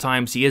lot of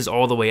times he is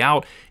all the way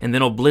out, and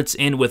then he'll blitz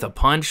in with a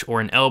punch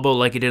or an elbow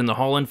like he did in the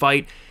Holland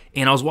fight.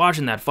 And I was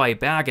watching that fight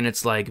back, and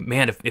it's like,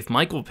 man, if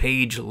Michael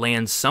Page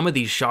lands some of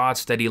these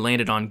shots that he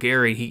landed on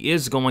Garry, he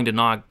is going to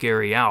knock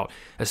Garry out,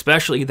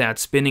 especially that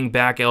spinning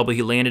back elbow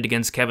he landed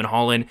against Kevin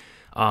Holland.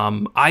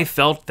 I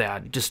felt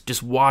that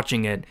just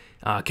watching it.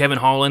 Kevin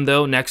Holland,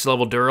 though, next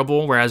level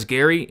durable, whereas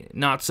Garry,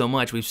 not so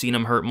much. We've seen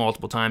him hurt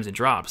multiple times and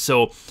drop.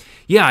 So,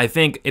 yeah, I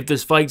think if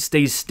this fight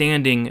stays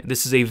standing,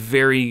 this is a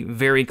very,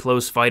 very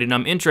close fight, and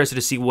I'm interested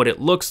to see what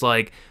it looks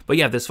like. But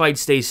yeah, if this fight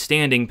stays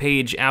standing,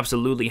 Page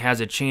absolutely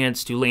has a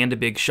chance to land a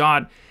big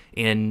shot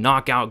and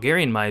knock out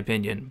Garry, in my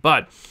opinion.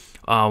 But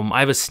I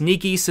have a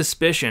sneaky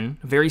suspicion,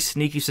 very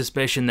sneaky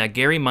suspicion, that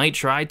Garry might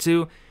try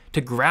to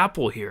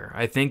grapple here.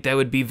 I think that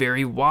would be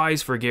very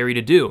wise for Garry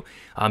to do.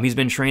 He's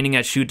been training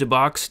at Shoot to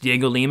Box,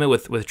 Diego Lima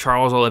with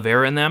Charles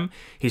Oliveira in them.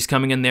 He's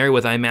coming in there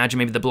with, I imagine,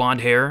 maybe the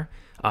blonde hair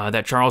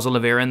that Charles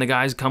Oliveira and the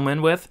guys come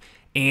in with.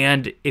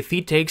 And if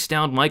he takes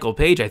down Michael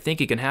Page, I think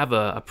he can have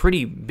a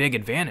pretty big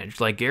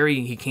advantage. Like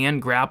Garry, he can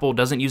grapple,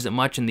 doesn't use it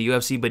much in the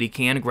UFC, but he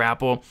can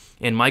grapple.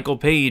 And Michael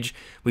Page,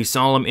 we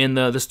saw him in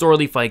the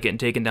Storley fight getting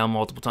taken down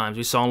multiple times.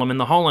 We saw him in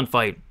the Holland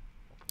fight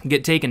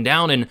get taken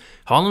down, and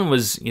Holland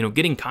was,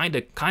 getting kind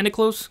of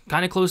close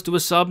to a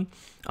sub,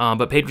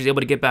 but Page was able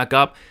to get back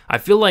up. I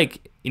feel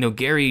like,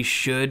 Garry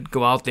should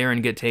go out there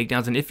and get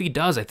takedowns, and if he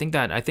does, I think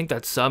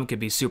that sub could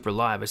be super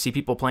live. I see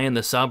people playing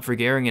the sub for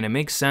Garry, and it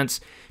makes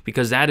sense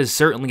because that is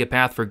certainly a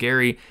path for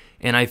Garry.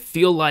 And I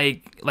feel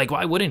like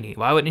why wouldn't he?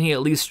 Why wouldn't he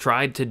at least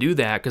try to do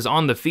that? Because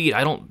on the feet,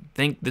 I don't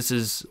think this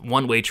is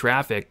one-way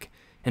traffic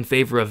in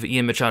favor of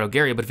Ian Machado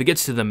Garry. But if it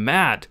gets to the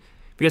mat,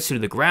 if it gets to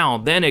the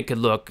ground, then it could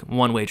look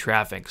one-way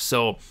traffic.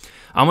 So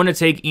I'm going to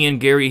take Ian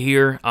Garry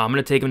here. I'm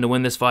going to take him to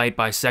win this fight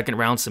by 2nd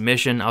round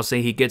submission. I'll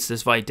say he gets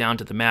this fight down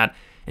to the mat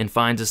and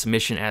finds a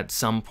submission at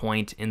some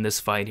point in this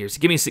fight here. So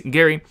give me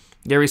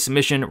Garry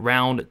submission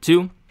round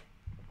 2.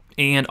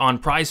 And on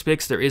Prize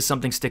Picks, there is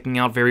something sticking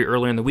out very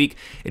early in the week.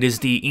 It is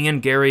the Ian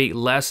Garry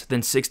less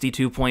than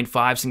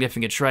 62.5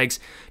 significant strikes,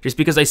 just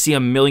because I see a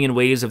million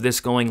ways of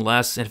this going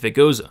less, and if it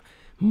goes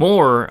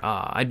more,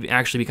 I'd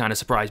actually be kind of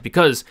surprised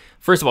because,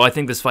 first of all, I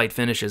think this fight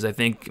finishes. I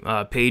think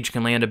Page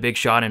can land a big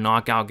shot and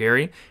knock out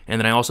Garry, and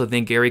then I also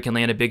think Garry can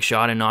land a big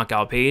shot and knock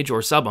out Page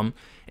or sub him.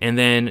 And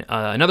then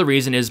another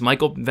reason is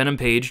Michael Venom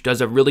Page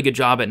does a really good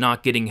job at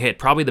not getting hit,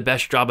 probably the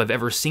best job I've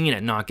ever seen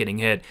at not getting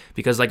hit,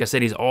 because like I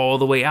said, he's all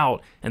the way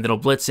out, and then he'll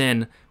blitz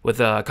in with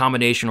a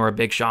combination or a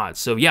big shot.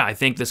 So yeah, I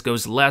think this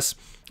goes less.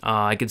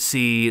 I could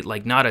see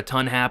not a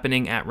ton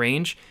happening at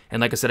range, and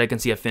like I said, I can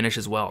see a finish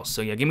as well.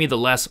 So yeah, give me the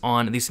less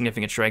on these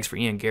significant strikes for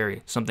Ian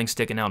Garry. Something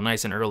sticking out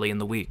nice and early in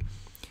the week.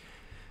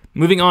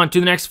 Moving on to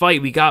the next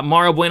fight, we got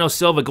Mauro Bueno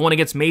Silva going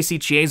against Macy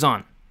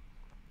Chiasson.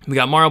 We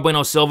got Mauro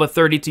Bueno Silva,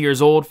 32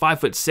 years old,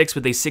 5'6"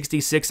 with a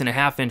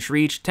 66.5-inch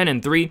reach,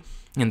 10-3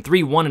 and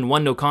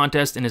 3-1-1 no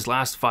contest in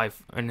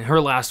her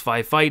last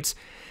 5 fights.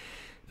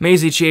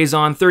 Macy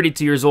Chiasson,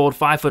 32 years old,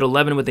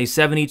 5'11" with a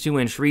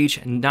 72-inch reach,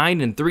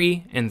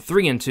 9-3 and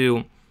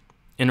 3-2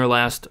 in her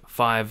last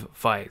 5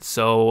 fights.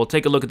 So we'll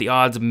take a look at the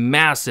odds.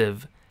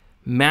 Massive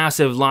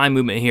line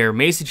movement here.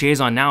 Macy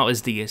Chiasson now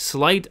is the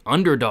slight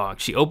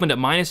underdog. She opened at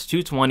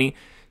 -220.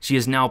 She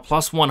is now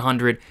plus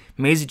 100.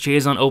 Macy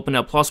Chiasson opened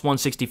up plus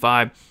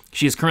 165.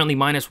 She is currently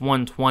minus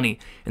 120.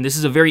 And this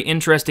is a very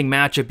interesting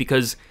matchup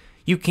because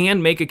you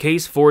can make a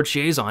case for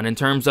Chiasson in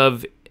terms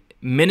of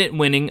minute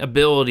winning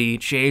ability.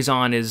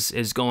 Chiasson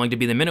is going to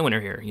be the minute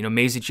winner here. You know,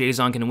 Macy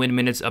Chiasson can win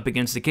minutes up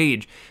against the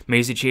cage.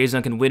 Macy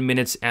Chiasson can win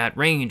minutes at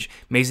range.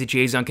 Macy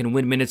Chiasson can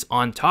win minutes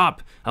on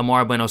top of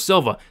Bueno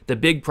Silva. The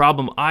big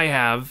problem I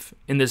have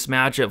in this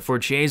matchup for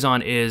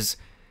Chiasson is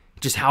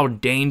just how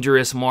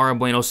dangerous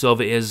Bueno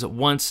Silva is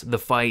once the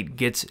fight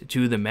gets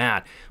to the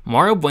mat.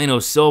 Bueno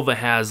Silva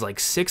has like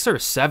 6 or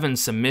 7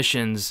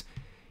 submissions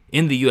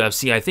in the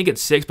UFC. I think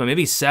it's 6, but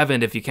maybe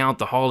 7 if you count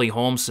the Holly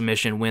Holmes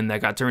submission win that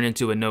got turned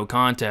into a no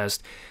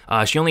contest.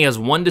 She only has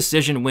 1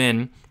 decision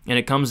win, and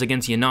it comes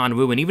against Yanan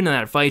Wu, and even in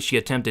that fight, she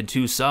attempted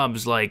 2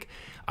 subs. Like,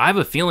 I have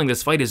a feeling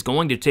this fight is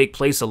going to take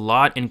place a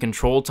lot in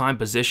control time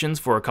positions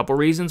for a couple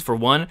reasons. For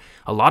one,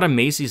 a lot of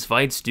Macy's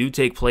fights do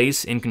take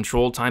place in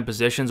control time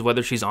positions,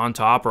 whether she's on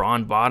top or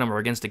on bottom or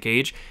against the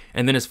cage.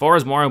 And then as far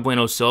as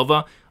Bueno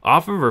Silva,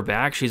 off of her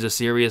back, she's a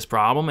serious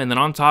problem. And then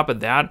on top of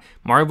that,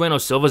 Bueno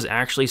Silva is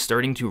actually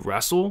starting to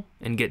wrestle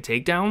and get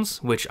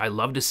takedowns, which I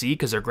love to see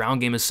because her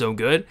ground game is so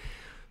good.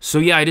 So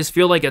yeah, I just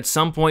feel like at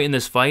some point in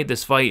this fight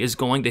is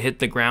going to hit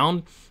the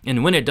ground.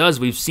 And when it does,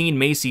 we've seen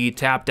Macy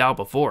tapped out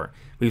before.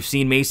 We've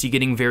seen Macy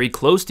getting very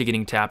close to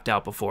getting tapped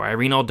out before.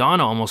 Irene Aldana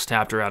almost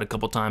tapped her out a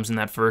couple times in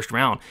that first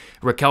round.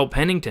 Raquel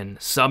Pennington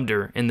subbed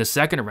her in the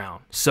second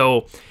round.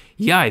 So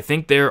yeah, I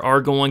think there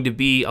are going to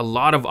be a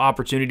lot of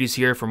opportunities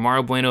here for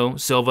Bueno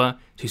Silva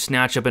to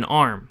snatch up an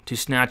arm, to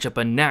snatch up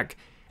a neck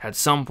at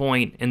some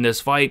point in this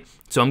fight.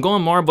 So I'm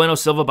going Bueno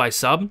Silva by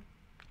sub.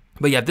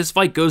 But yeah, if this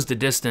fight goes the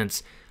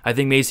distance, I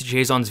think Macy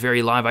Chiasson's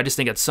very live. I just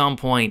think at some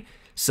point,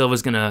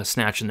 Silva's going to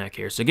snatch the neck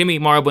here. So give me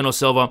Bueno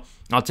Silva.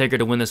 I'll take her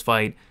to win this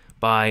fight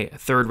by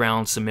 3rd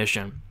round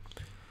submission.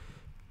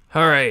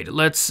 All right,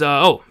 let's,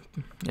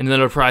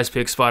 another prize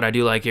pick spot I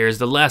do like here is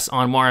the less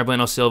on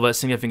Bueno Silva,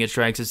 significant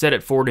strikes. It's set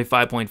at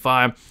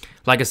 45.5.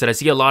 Like I said, I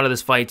see a lot of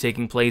this fight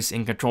taking place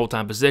in control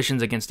time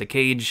positions against the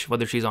cage,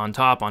 whether she's on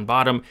top, on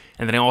bottom,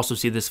 and then I also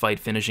see this fight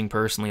finishing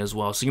personally as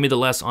well. So give me the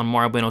less on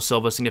Bueno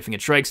Silva,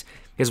 significant strikes.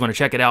 You guys want to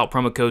check it out,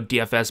 promo code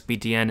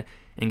DFSBTN,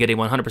 and get a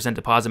 100%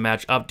 deposit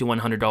match up to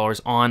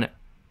 $100 on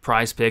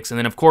prize picks. And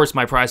then, of course,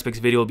 my prize picks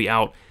video will be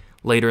out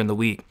later in the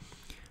week.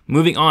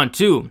 Moving on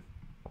to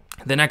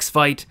the next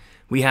fight,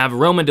 we have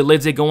Roman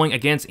Dolidze going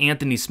against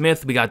Anthony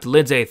Smith. We got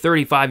Dolidze,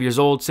 35 years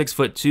old,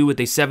 6'2", with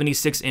a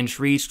 76-inch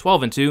reach,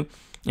 12-2,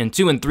 and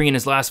 2-3 in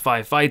his last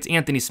 5 fights.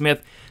 Anthony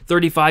Smith,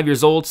 35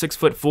 years old,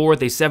 6'4",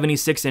 with a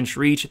 76-inch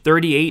reach,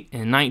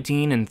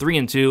 38-19, and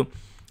 3-2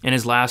 in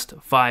his last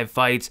 5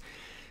 fights.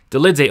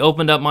 Dolidze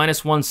opened up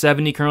minus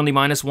 170, currently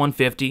minus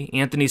 150.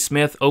 Anthony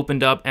Smith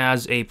opened up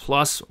as a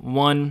plus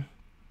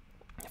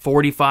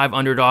 145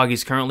 underdog.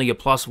 He's currently a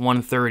plus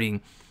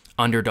 130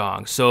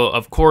 underdog. So,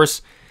 of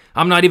course,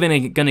 I'm not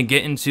even going to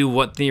get into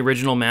what the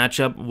original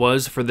matchup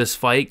was for this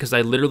fight because I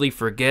literally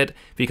forget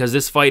because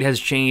this fight has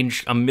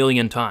changed a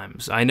million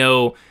times. I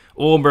know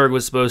Olberg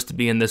was supposed to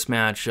be in this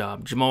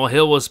matchup. Jamal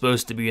Hill was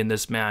supposed to be in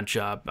this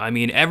matchup. I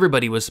mean,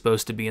 everybody was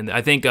supposed to be in.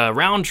 I think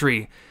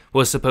Roundtree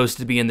was supposed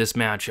to be in this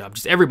matchup.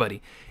 Just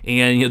everybody.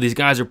 And, you know, these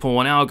guys are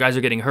pulling out. Guys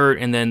are getting hurt.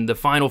 And then the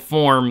final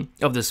form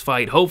of this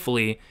fight,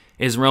 hopefully,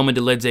 is Roman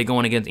Dolidze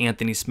going against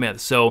Anthony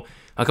Smith. So,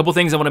 a couple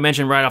things I want to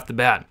mention right off the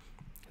bat.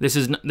 This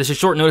is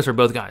short notice for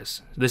both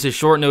guys. This is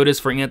short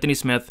notice for Anthony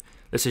Smith.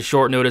 This is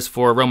short notice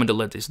for Roman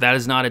Dolidze. So that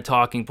is not a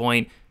talking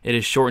point. It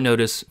is short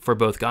notice for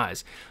both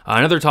guys.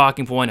 Another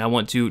talking point I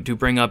want to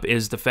bring up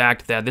is the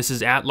fact that this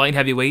is at light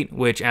heavyweight,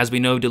 which, as we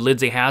know,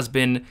 Dolidze has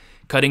been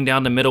cutting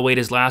down to middleweight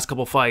his last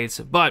couple fights.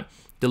 But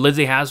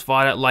Dolidze has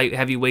fought at light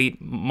heavyweight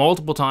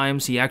multiple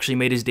times. He actually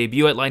made his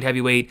debut at light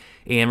heavyweight,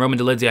 and Roman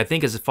Dolidze, I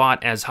think, has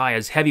fought as high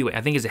as heavyweight. I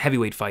think it's a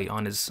heavyweight fight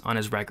on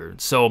his record.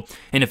 So,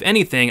 and if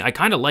anything, I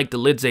kind of like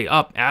Dolidze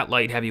up at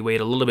light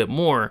heavyweight a little bit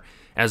more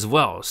as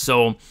well.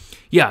 So,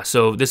 yeah,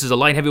 so this is a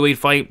light heavyweight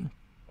fight,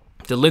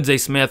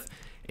 Dolidze Smith,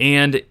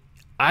 and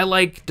I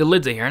like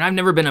Dolidze here, and I've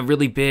never been a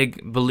really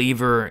big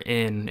believer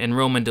in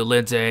Roman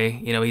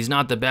Dolidze. You know, he's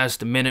not the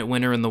best minute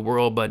winner in the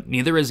world, but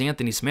neither is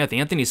Anthony Smith.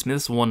 Anthony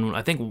Smith's won,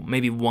 I think,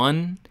 maybe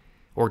 1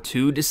 or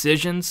 2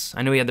 decisions.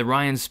 I know he had the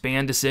Ryan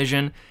Spann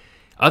decision.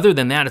 Other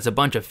than that, it's a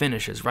bunch of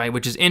finishes, right?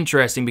 Which is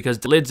interesting because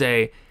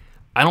Dolidze,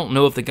 I don't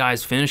know if the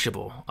guy's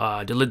finishable.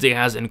 Dolidze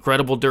has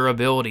incredible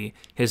durability.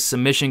 His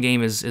submission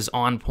game is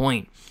on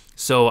point.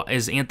 So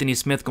is Anthony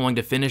Smith going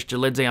to finish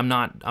Dolidze?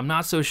 I'm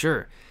not so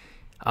sure.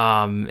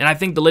 And I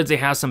think Dolidze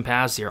has some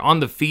pass here.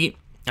 On the feet,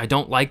 I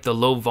don't like the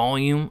low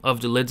volume of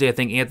Dolidze. I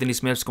think Anthony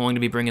Smith's going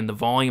to be bringing the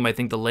volume. I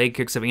think the leg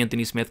kicks of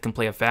Anthony Smith can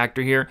play a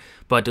factor here.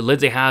 But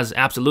Dolidze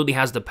absolutely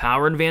has the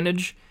power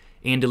advantage,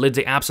 and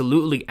Dolidze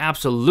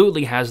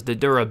absolutely has the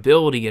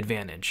durability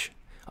advantage.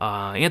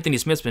 Anthony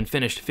Smith's been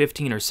finished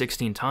 15 or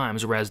 16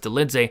 times, whereas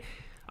Dolidze,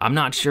 I'm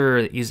not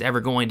sure he's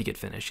ever going to get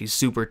finished. He's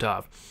super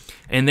tough.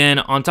 And then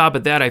on top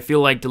of that, I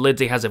feel like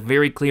Dolidze has a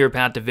very clear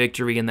path to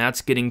victory, and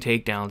that's getting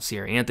takedowns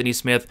here. Anthony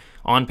Smith,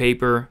 on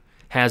paper,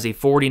 has a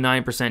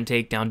 49%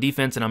 takedown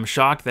defense, and I'm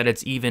shocked that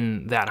it's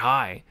even that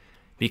high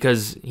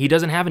because he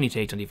doesn't have any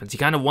takedown defense. He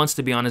kind of wants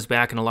to be on his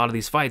back in a lot of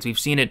these fights. We've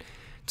seen it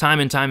time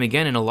and time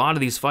again in a lot of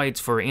these fights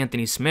for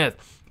Anthony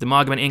Smith. The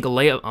Magomed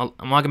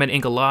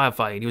Ankalaev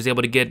fight, he was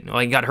able to get, well,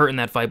 he got hurt in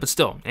that fight, but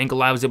still,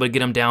 Ankalaev was able to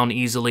get him down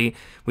easily.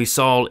 We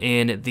saw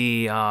in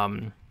the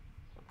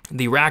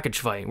Rakic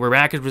fight, where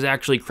Rakic was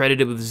actually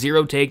credited with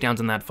 0 takedowns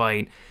in that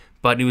fight,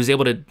 but he was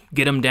able to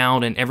get him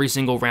down in every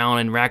single round,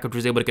 and Rakic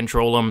was able to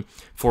control him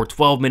for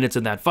 12 minutes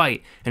of that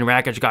fight. And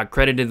Rakic got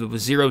credited with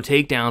 0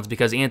 takedowns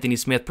because Anthony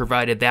Smith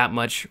provided that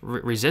much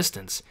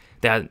resistance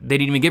that they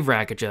didn't even give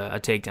Rakic a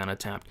takedown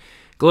attempt.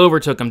 Glover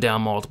took him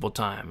down multiple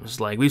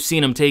times. Like, we've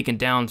seen him taken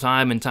down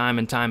time and time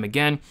and time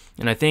again,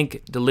 and I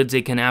think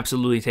Dolidze can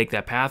absolutely take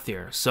that path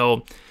here.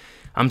 So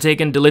I'm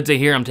taking Dolidze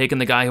here. I'm taking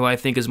the guy who I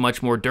think is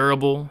much more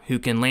durable, who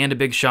can land a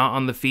big shot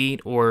on the feet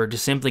or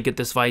just simply get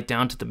this fight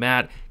down to the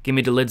mat. Give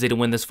me Dolidze to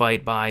win this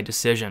fight by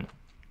decision.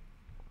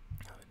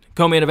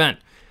 Co-main event.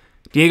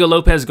 Diego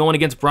Lopes going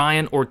against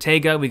Brian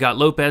Ortega. We got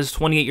Lopes,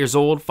 28 years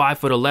old,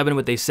 5'11",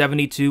 with a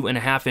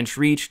 72.5-inch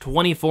reach,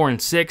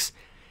 24-6,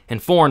 and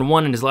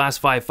 4-1 in his last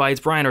 5 fights.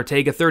 Brian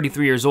Ortega,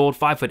 33 years old,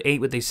 5'8",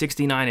 with a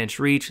 69-inch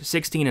reach,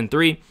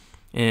 16-3,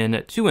 and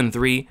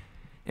 2-3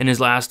 in his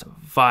last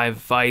 5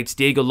 fights.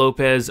 Diego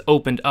Lopes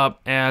opened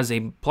up as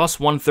a plus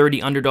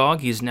 130 underdog.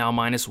 He's now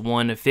minus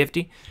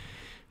 150.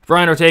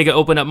 Brian Ortega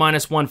opened up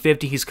minus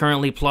 150. He's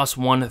currently plus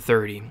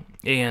 130.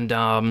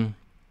 And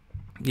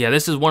yeah,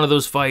 this is one of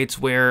those fights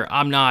where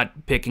I'm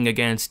not picking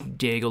against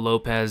Diego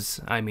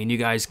Lopes. I mean, you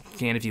guys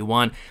can if you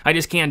want. I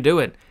just can't do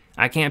it.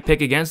 I can't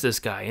pick against this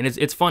guy. And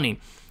it's funny.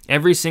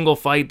 Every single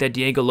fight that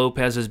Diego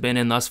Lopes has been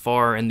in thus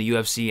far in the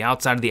UFC,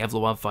 outside of the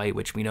Evloev fight,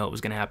 which we know it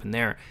was going to happen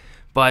there,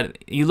 but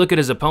you look at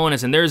his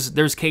opponents, and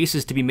there's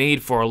cases to be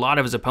made for a lot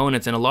of his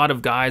opponents, and a lot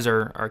of guys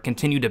are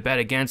continue to bet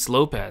against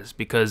Lopes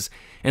because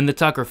in the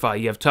Tucker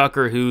fight, you have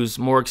Tucker who's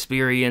more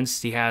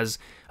experienced. He has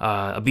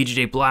a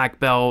BJJ black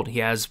belt. He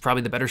has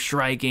probably the better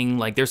striking.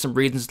 Like, there's some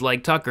reasons to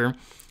like Tucker,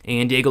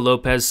 and Diego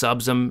Lopes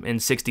subs him in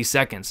 60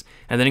 seconds.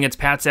 And then against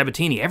Pat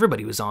Sabatini,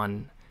 everybody was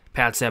on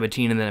Pat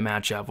Sabatini in that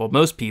matchup. Well,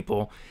 most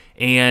people.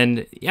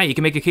 And yeah, you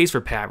can make a case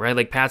for Pat, right?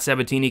 Like, Pat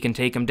Sabatini can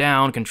take him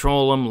down,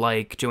 control him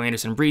like Joe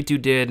Anderson Brito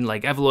did, and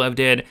like Evloev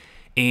did,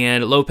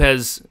 and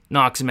Lopes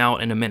knocks him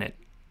out in a minute.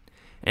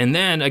 And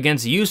then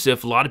against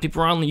Yusuf, a lot of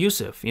people are on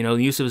Yusuf. You know,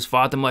 Yusuf has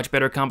fought the much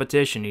better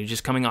competition. He's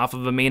just coming off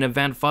of a main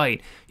event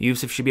fight.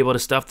 Yusuf should be able to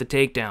stuff the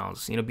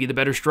takedowns, you know, be the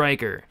better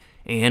striker.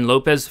 And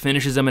Lopes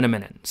finishes him in a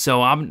minute.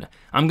 So I'm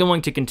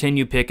going to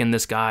continue picking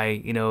this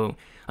guy, you know,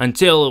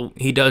 until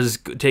he does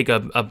take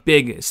a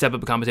big step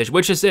up in competition,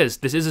 which this is.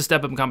 This is a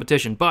step up in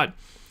competition, but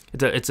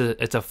it's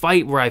a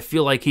fight where I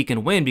feel like he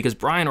can win because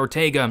Brian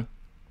Ortega,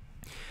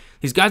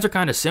 these guys are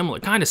kind of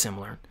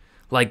similar.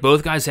 Like,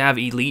 both guys have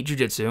elite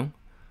jiu-jitsu.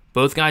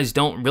 Both guys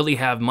don't really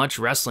have much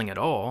wrestling at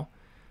all.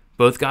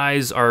 Both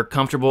guys are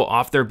comfortable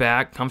off their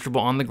back,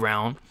 comfortable on the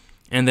ground,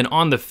 and then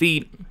on the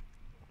feet.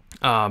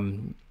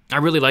 I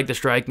really like the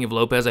striking of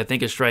Lopes. I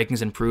think his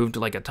striking's improved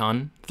like a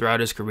ton throughout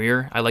his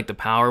career. I like the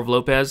power of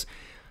Lopes.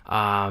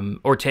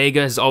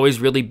 Ortega has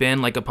always really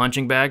been like a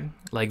punching bag,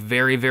 like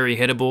very, very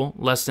hittable,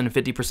 less than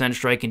 50%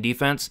 striking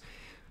defense.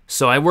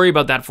 So I worry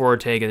about that for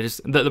Ortega.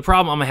 The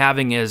problem I'm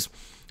having is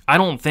I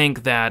don't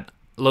think that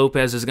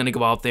Lopes is going to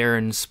go out there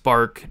and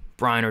spark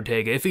Brian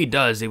Ortega. If he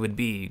does, it would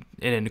be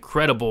an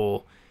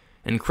incredible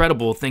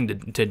thing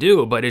to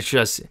do, but it's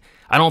just,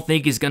 I don't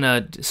think he's going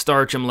to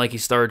starch him like he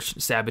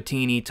starched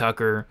Sabatini,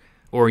 Tucker,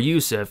 or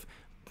Yusuf.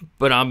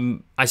 But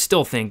I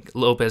still think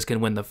Lopes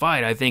can win the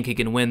fight. I think he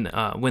can win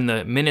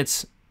the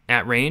minutes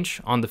at range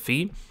on the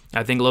feet.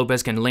 I think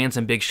Lopes can land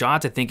some big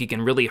shots. I think he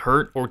can really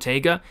hurt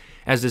Ortega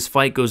as this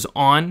fight goes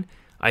on.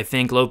 I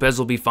think Lopes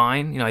will be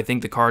fine. You know, I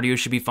think the cardio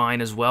should be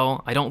fine as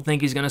well. I don't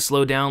think he's going to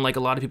slow down like a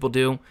lot of people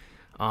do.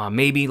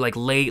 Maybe like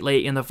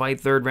late in the fight,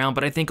 3rd round,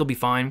 but I think he'll be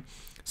fine.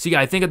 So yeah,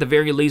 I think at the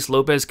very least,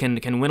 Lopes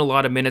can win a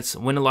lot of minutes,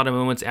 win a lot of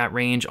moments at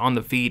range on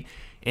the feet.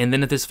 And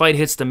then if this fight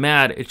hits the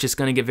mat, it's just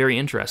going to get very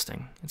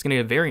interesting. It's going to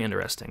get very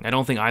interesting. I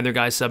don't think either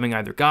guy's subbing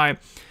either guy.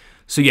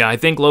 So yeah, I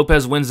think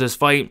Lopes wins this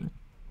fight.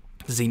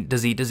 Does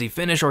he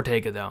finish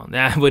Ortega though?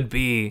 That would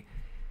be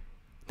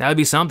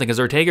something, because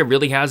Ortega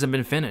really hasn't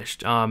been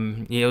finished. You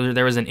know,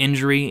 there was an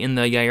injury in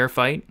the Yair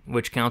fight,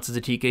 which counts as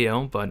a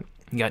TKO, but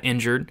he got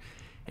injured.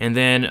 And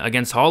then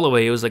against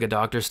Holloway, it was like a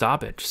doctor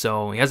stoppage.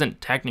 So he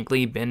hasn't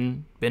technically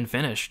been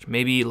finished.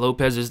 Maybe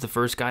Lopes is the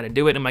first guy to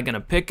do it. Am I going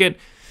to pick it?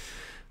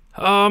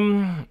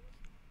 I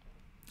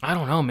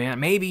don't know, man.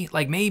 Maybe,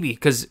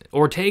 because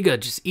Ortega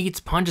just eats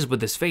punches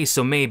with his face,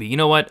 so maybe. You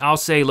know what? I'll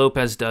say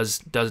Lopes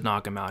does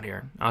knock him out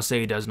here. I'll say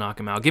he does knock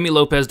him out. Give me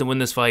Lopes to win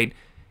this fight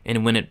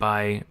and win it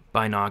by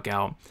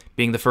knockout,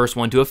 being the first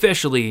one to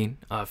officially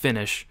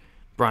finish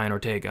Brian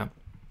Ortega.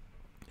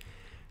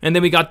 And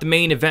then we got the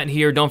main event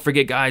here. Don't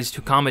forget, guys,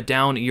 to comment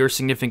down your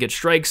significant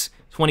strikes.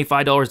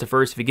 $25 the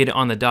first. If you get it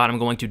on the dot, I'm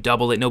going to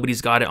double it.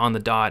 Nobody's got it on the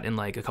dot in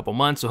like a couple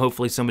months, so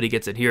hopefully somebody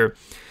gets it here.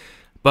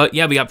 But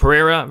yeah, we got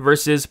Pereira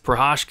versus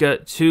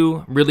Prochazka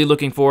 2. Really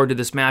looking forward to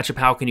this matchup.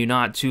 How can you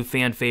not? Two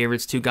fan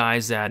favorites, two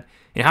guys that,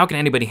 how can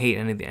anybody hate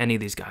any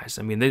of these guys?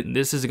 I mean,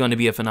 this is going to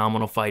be a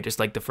phenomenal fight, just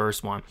like the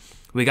first one.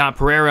 We got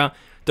Pereira,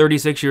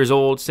 36 years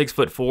old,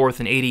 6'4" with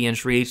an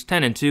 80-inch reach,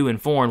 10-2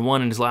 and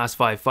 4-1 in his last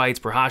 5 fights.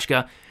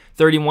 Prochazka,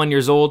 31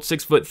 years old,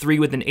 6'3"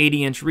 with an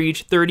 80-inch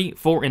reach,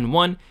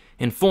 34-1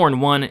 and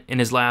 4-1 in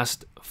his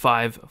last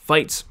 5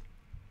 fights.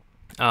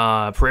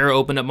 Pereira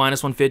opened up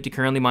 -150,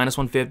 currently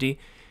 -150.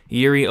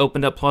 Jiri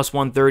opened up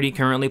 +130,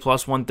 currently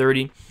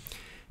 +130.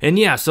 And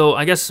yeah, so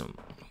I guess,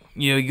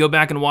 you go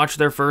back and watch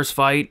their first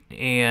fight,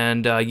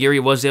 and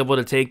Jiri was able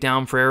to take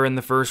down Pereira in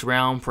the first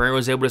round. Pereira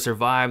was able to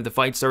survive. The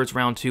fight starts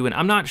round 2, and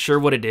I'm not sure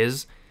what it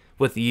is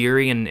with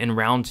Jiri in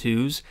round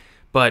 2s,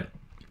 but,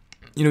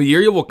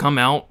 Jiri will come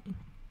out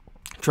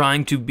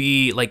trying to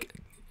be, like,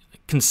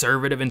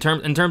 conservative. In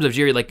terms of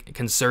Jiri, like,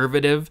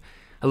 conservative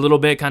a little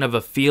bit, kind of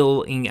a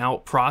feeling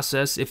out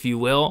process, if you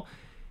will,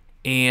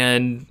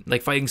 and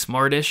like fighting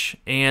smartish.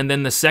 And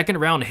then the second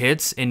round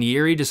hits, and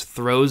Jiri just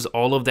throws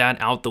all of that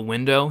out the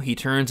window. He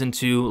turns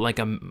into like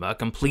a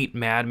complete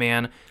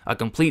madman, a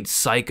complete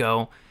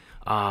psycho.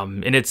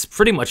 And it's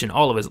pretty much in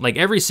all of his, like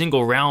every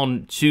single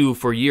round 2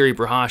 for Jiri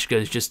Prochazka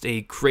is just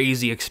a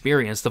crazy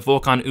experience. The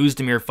Volkan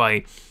Oezdemir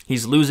fight,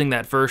 he's losing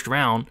that first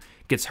round,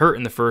 gets hurt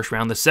in the first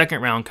round. The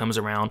second round comes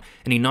around,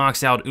 and he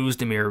knocks out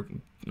Oezdemir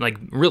like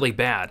really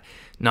bad.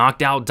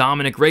 Knocked out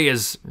Dominic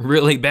Reyes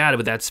really bad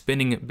with that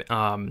spinning,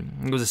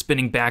 it was a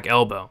spinning back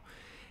elbow.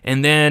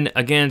 And then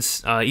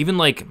against, even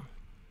like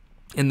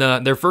in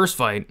their first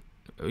fight,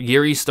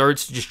 Jiri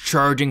starts just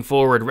charging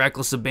forward,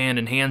 reckless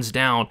abandon, hands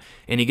down,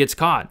 and he gets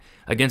caught.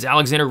 Against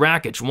Alexander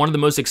Rakic, one of the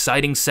most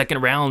exciting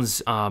second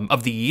rounds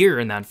of the year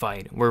in that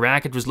fight, where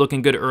Rakic was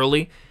looking good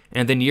early,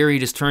 and then Jiri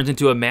just turns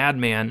into a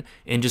madman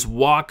and just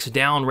walks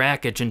down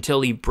Rakic until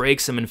he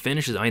breaks him and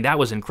finishes. I mean, that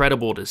was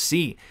incredible to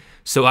see.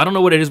 So I don't know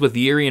what it is with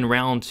Jiri in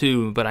round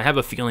 2, but I have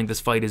a feeling this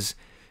fight is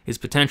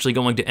potentially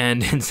going to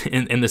end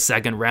in the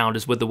second round,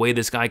 just with the way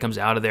this guy comes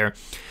out of there.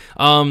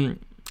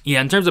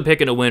 Yeah, in terms of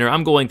picking a winner,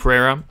 I'm going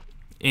Pereira,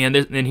 and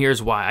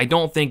here's why. I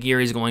don't think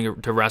Jiri's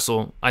going to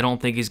wrestle. I don't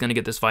think he's going to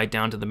get this fight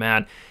down to the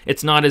mat.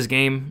 It's not his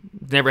game.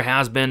 Never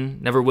has been.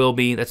 Never will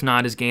be. That's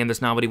not his game.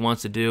 That's not what he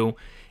wants to do.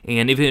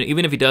 And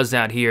even if he does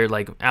that here,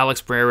 like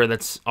Alex Pereira,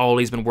 that's all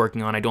he's been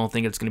working on. I don't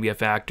think it's going to be a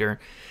factor.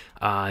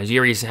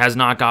 Jiri has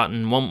not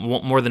gotten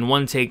more than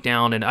one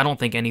takedown, and I don't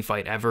think any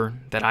fight ever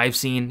that I've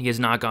seen, he has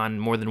not gotten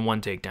more than one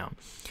takedown.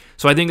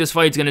 So I think this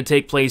fight's going to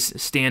take place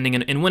standing,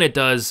 and when it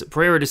does,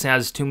 Pereira just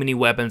has too many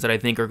weapons that I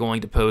think are going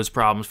to pose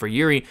problems for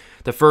Jiri.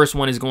 The first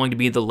one is going to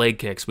be the leg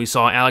kicks. We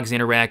saw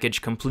Alexander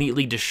Rakic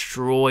completely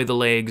destroy the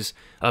legs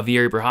of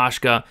Jiri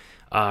Prochazka.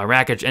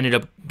 Rakic ended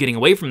up getting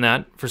away from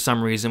that for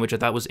some reason, which I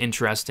thought was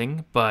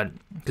interesting, but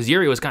because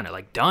Jiri was kind of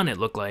like done, it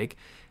looked like.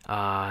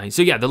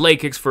 So yeah, the leg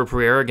kicks for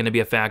Pereira are going to be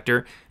a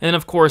factor. And then,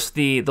 of course,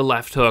 the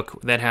left hook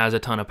that has a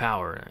ton of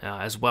power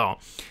as well.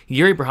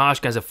 Jiri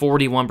Prochazka has a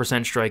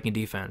 41% striking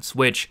defense,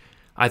 which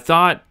I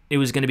thought it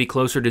was going to be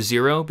closer to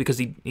 0 because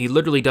he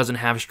literally doesn't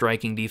have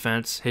striking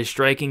defense. His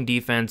striking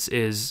defense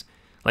is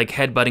like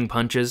headbutting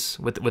punches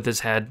with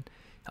his head.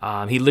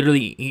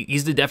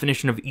 He's the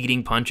definition of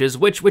eating punches,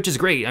 which is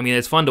great. I mean,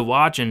 it's fun to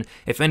watch, and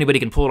if anybody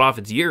can pull it off,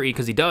 it's Jiri,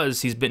 because he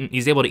does.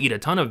 He's able to eat a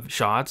ton of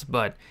shots,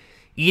 but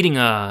eating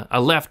a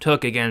left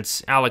hook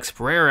against Alex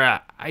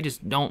Pereira, I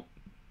just don't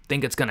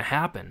think it's going to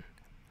happen.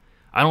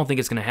 I don't think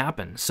it's going to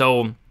happen.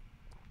 So,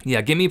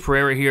 yeah, give me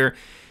Pereira here.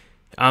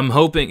 I'm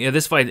hoping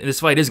this fight is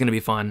going to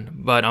be fun,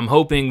 but I'm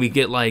hoping we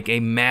get like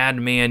a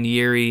madman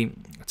Jiri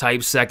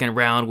type second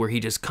round where he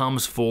just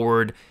comes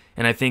forward,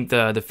 and I think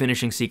the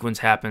finishing sequence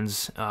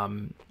happens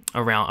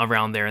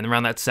around there and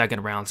around that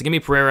second round. So give me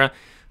Pereira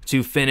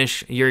to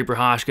finish Jiri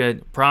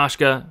Prochazka.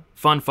 Prochazka,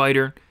 fun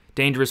fighter,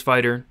 dangerous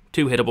fighter,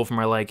 too hittable for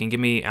my liking.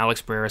 Give me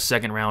Alex Pereira,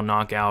 second round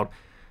knockout,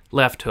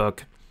 left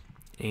hook,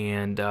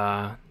 and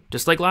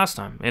just like last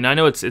time. And I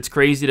know it's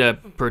crazy to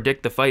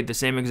predict the fight the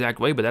same exact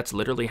way, but that's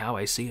literally how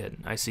I see it.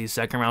 I see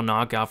second round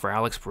knockout for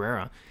Alex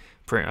Pereira.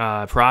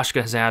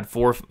 Prochazka has had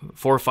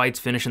four fights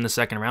finish in the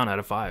second round out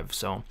of 5.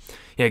 So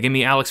yeah, give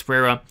me Alex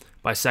Pereira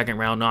by second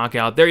round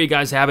knockout. There you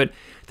guys have it.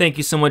 Thank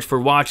you so much for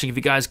watching. If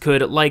you guys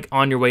could, like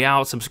on your way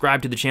out,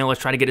 subscribe to the channel.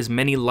 Let's try to get as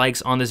many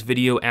likes on this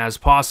video as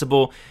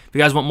possible. If you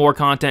guys want more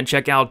content,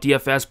 check out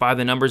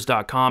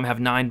dfsbythenumbers.com. Have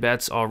 9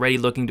 bets already,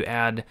 looking to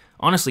add,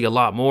 honestly, a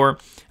lot more.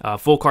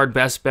 Full card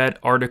best bet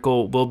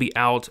article will be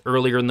out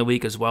earlier in the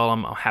week as well.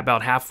 I'm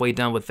about halfway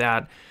done with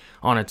that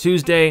on a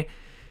Tuesday.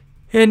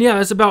 And yeah,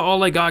 that's about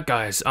all I got,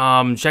 guys.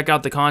 Check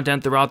out the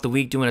content throughout the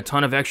week, doing a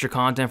ton of extra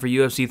content for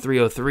UFC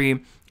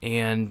 303.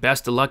 And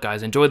best of luck,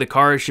 guys. Enjoy the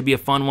card. Should be a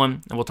fun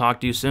one. And we'll talk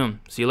to you soon.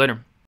 See you later.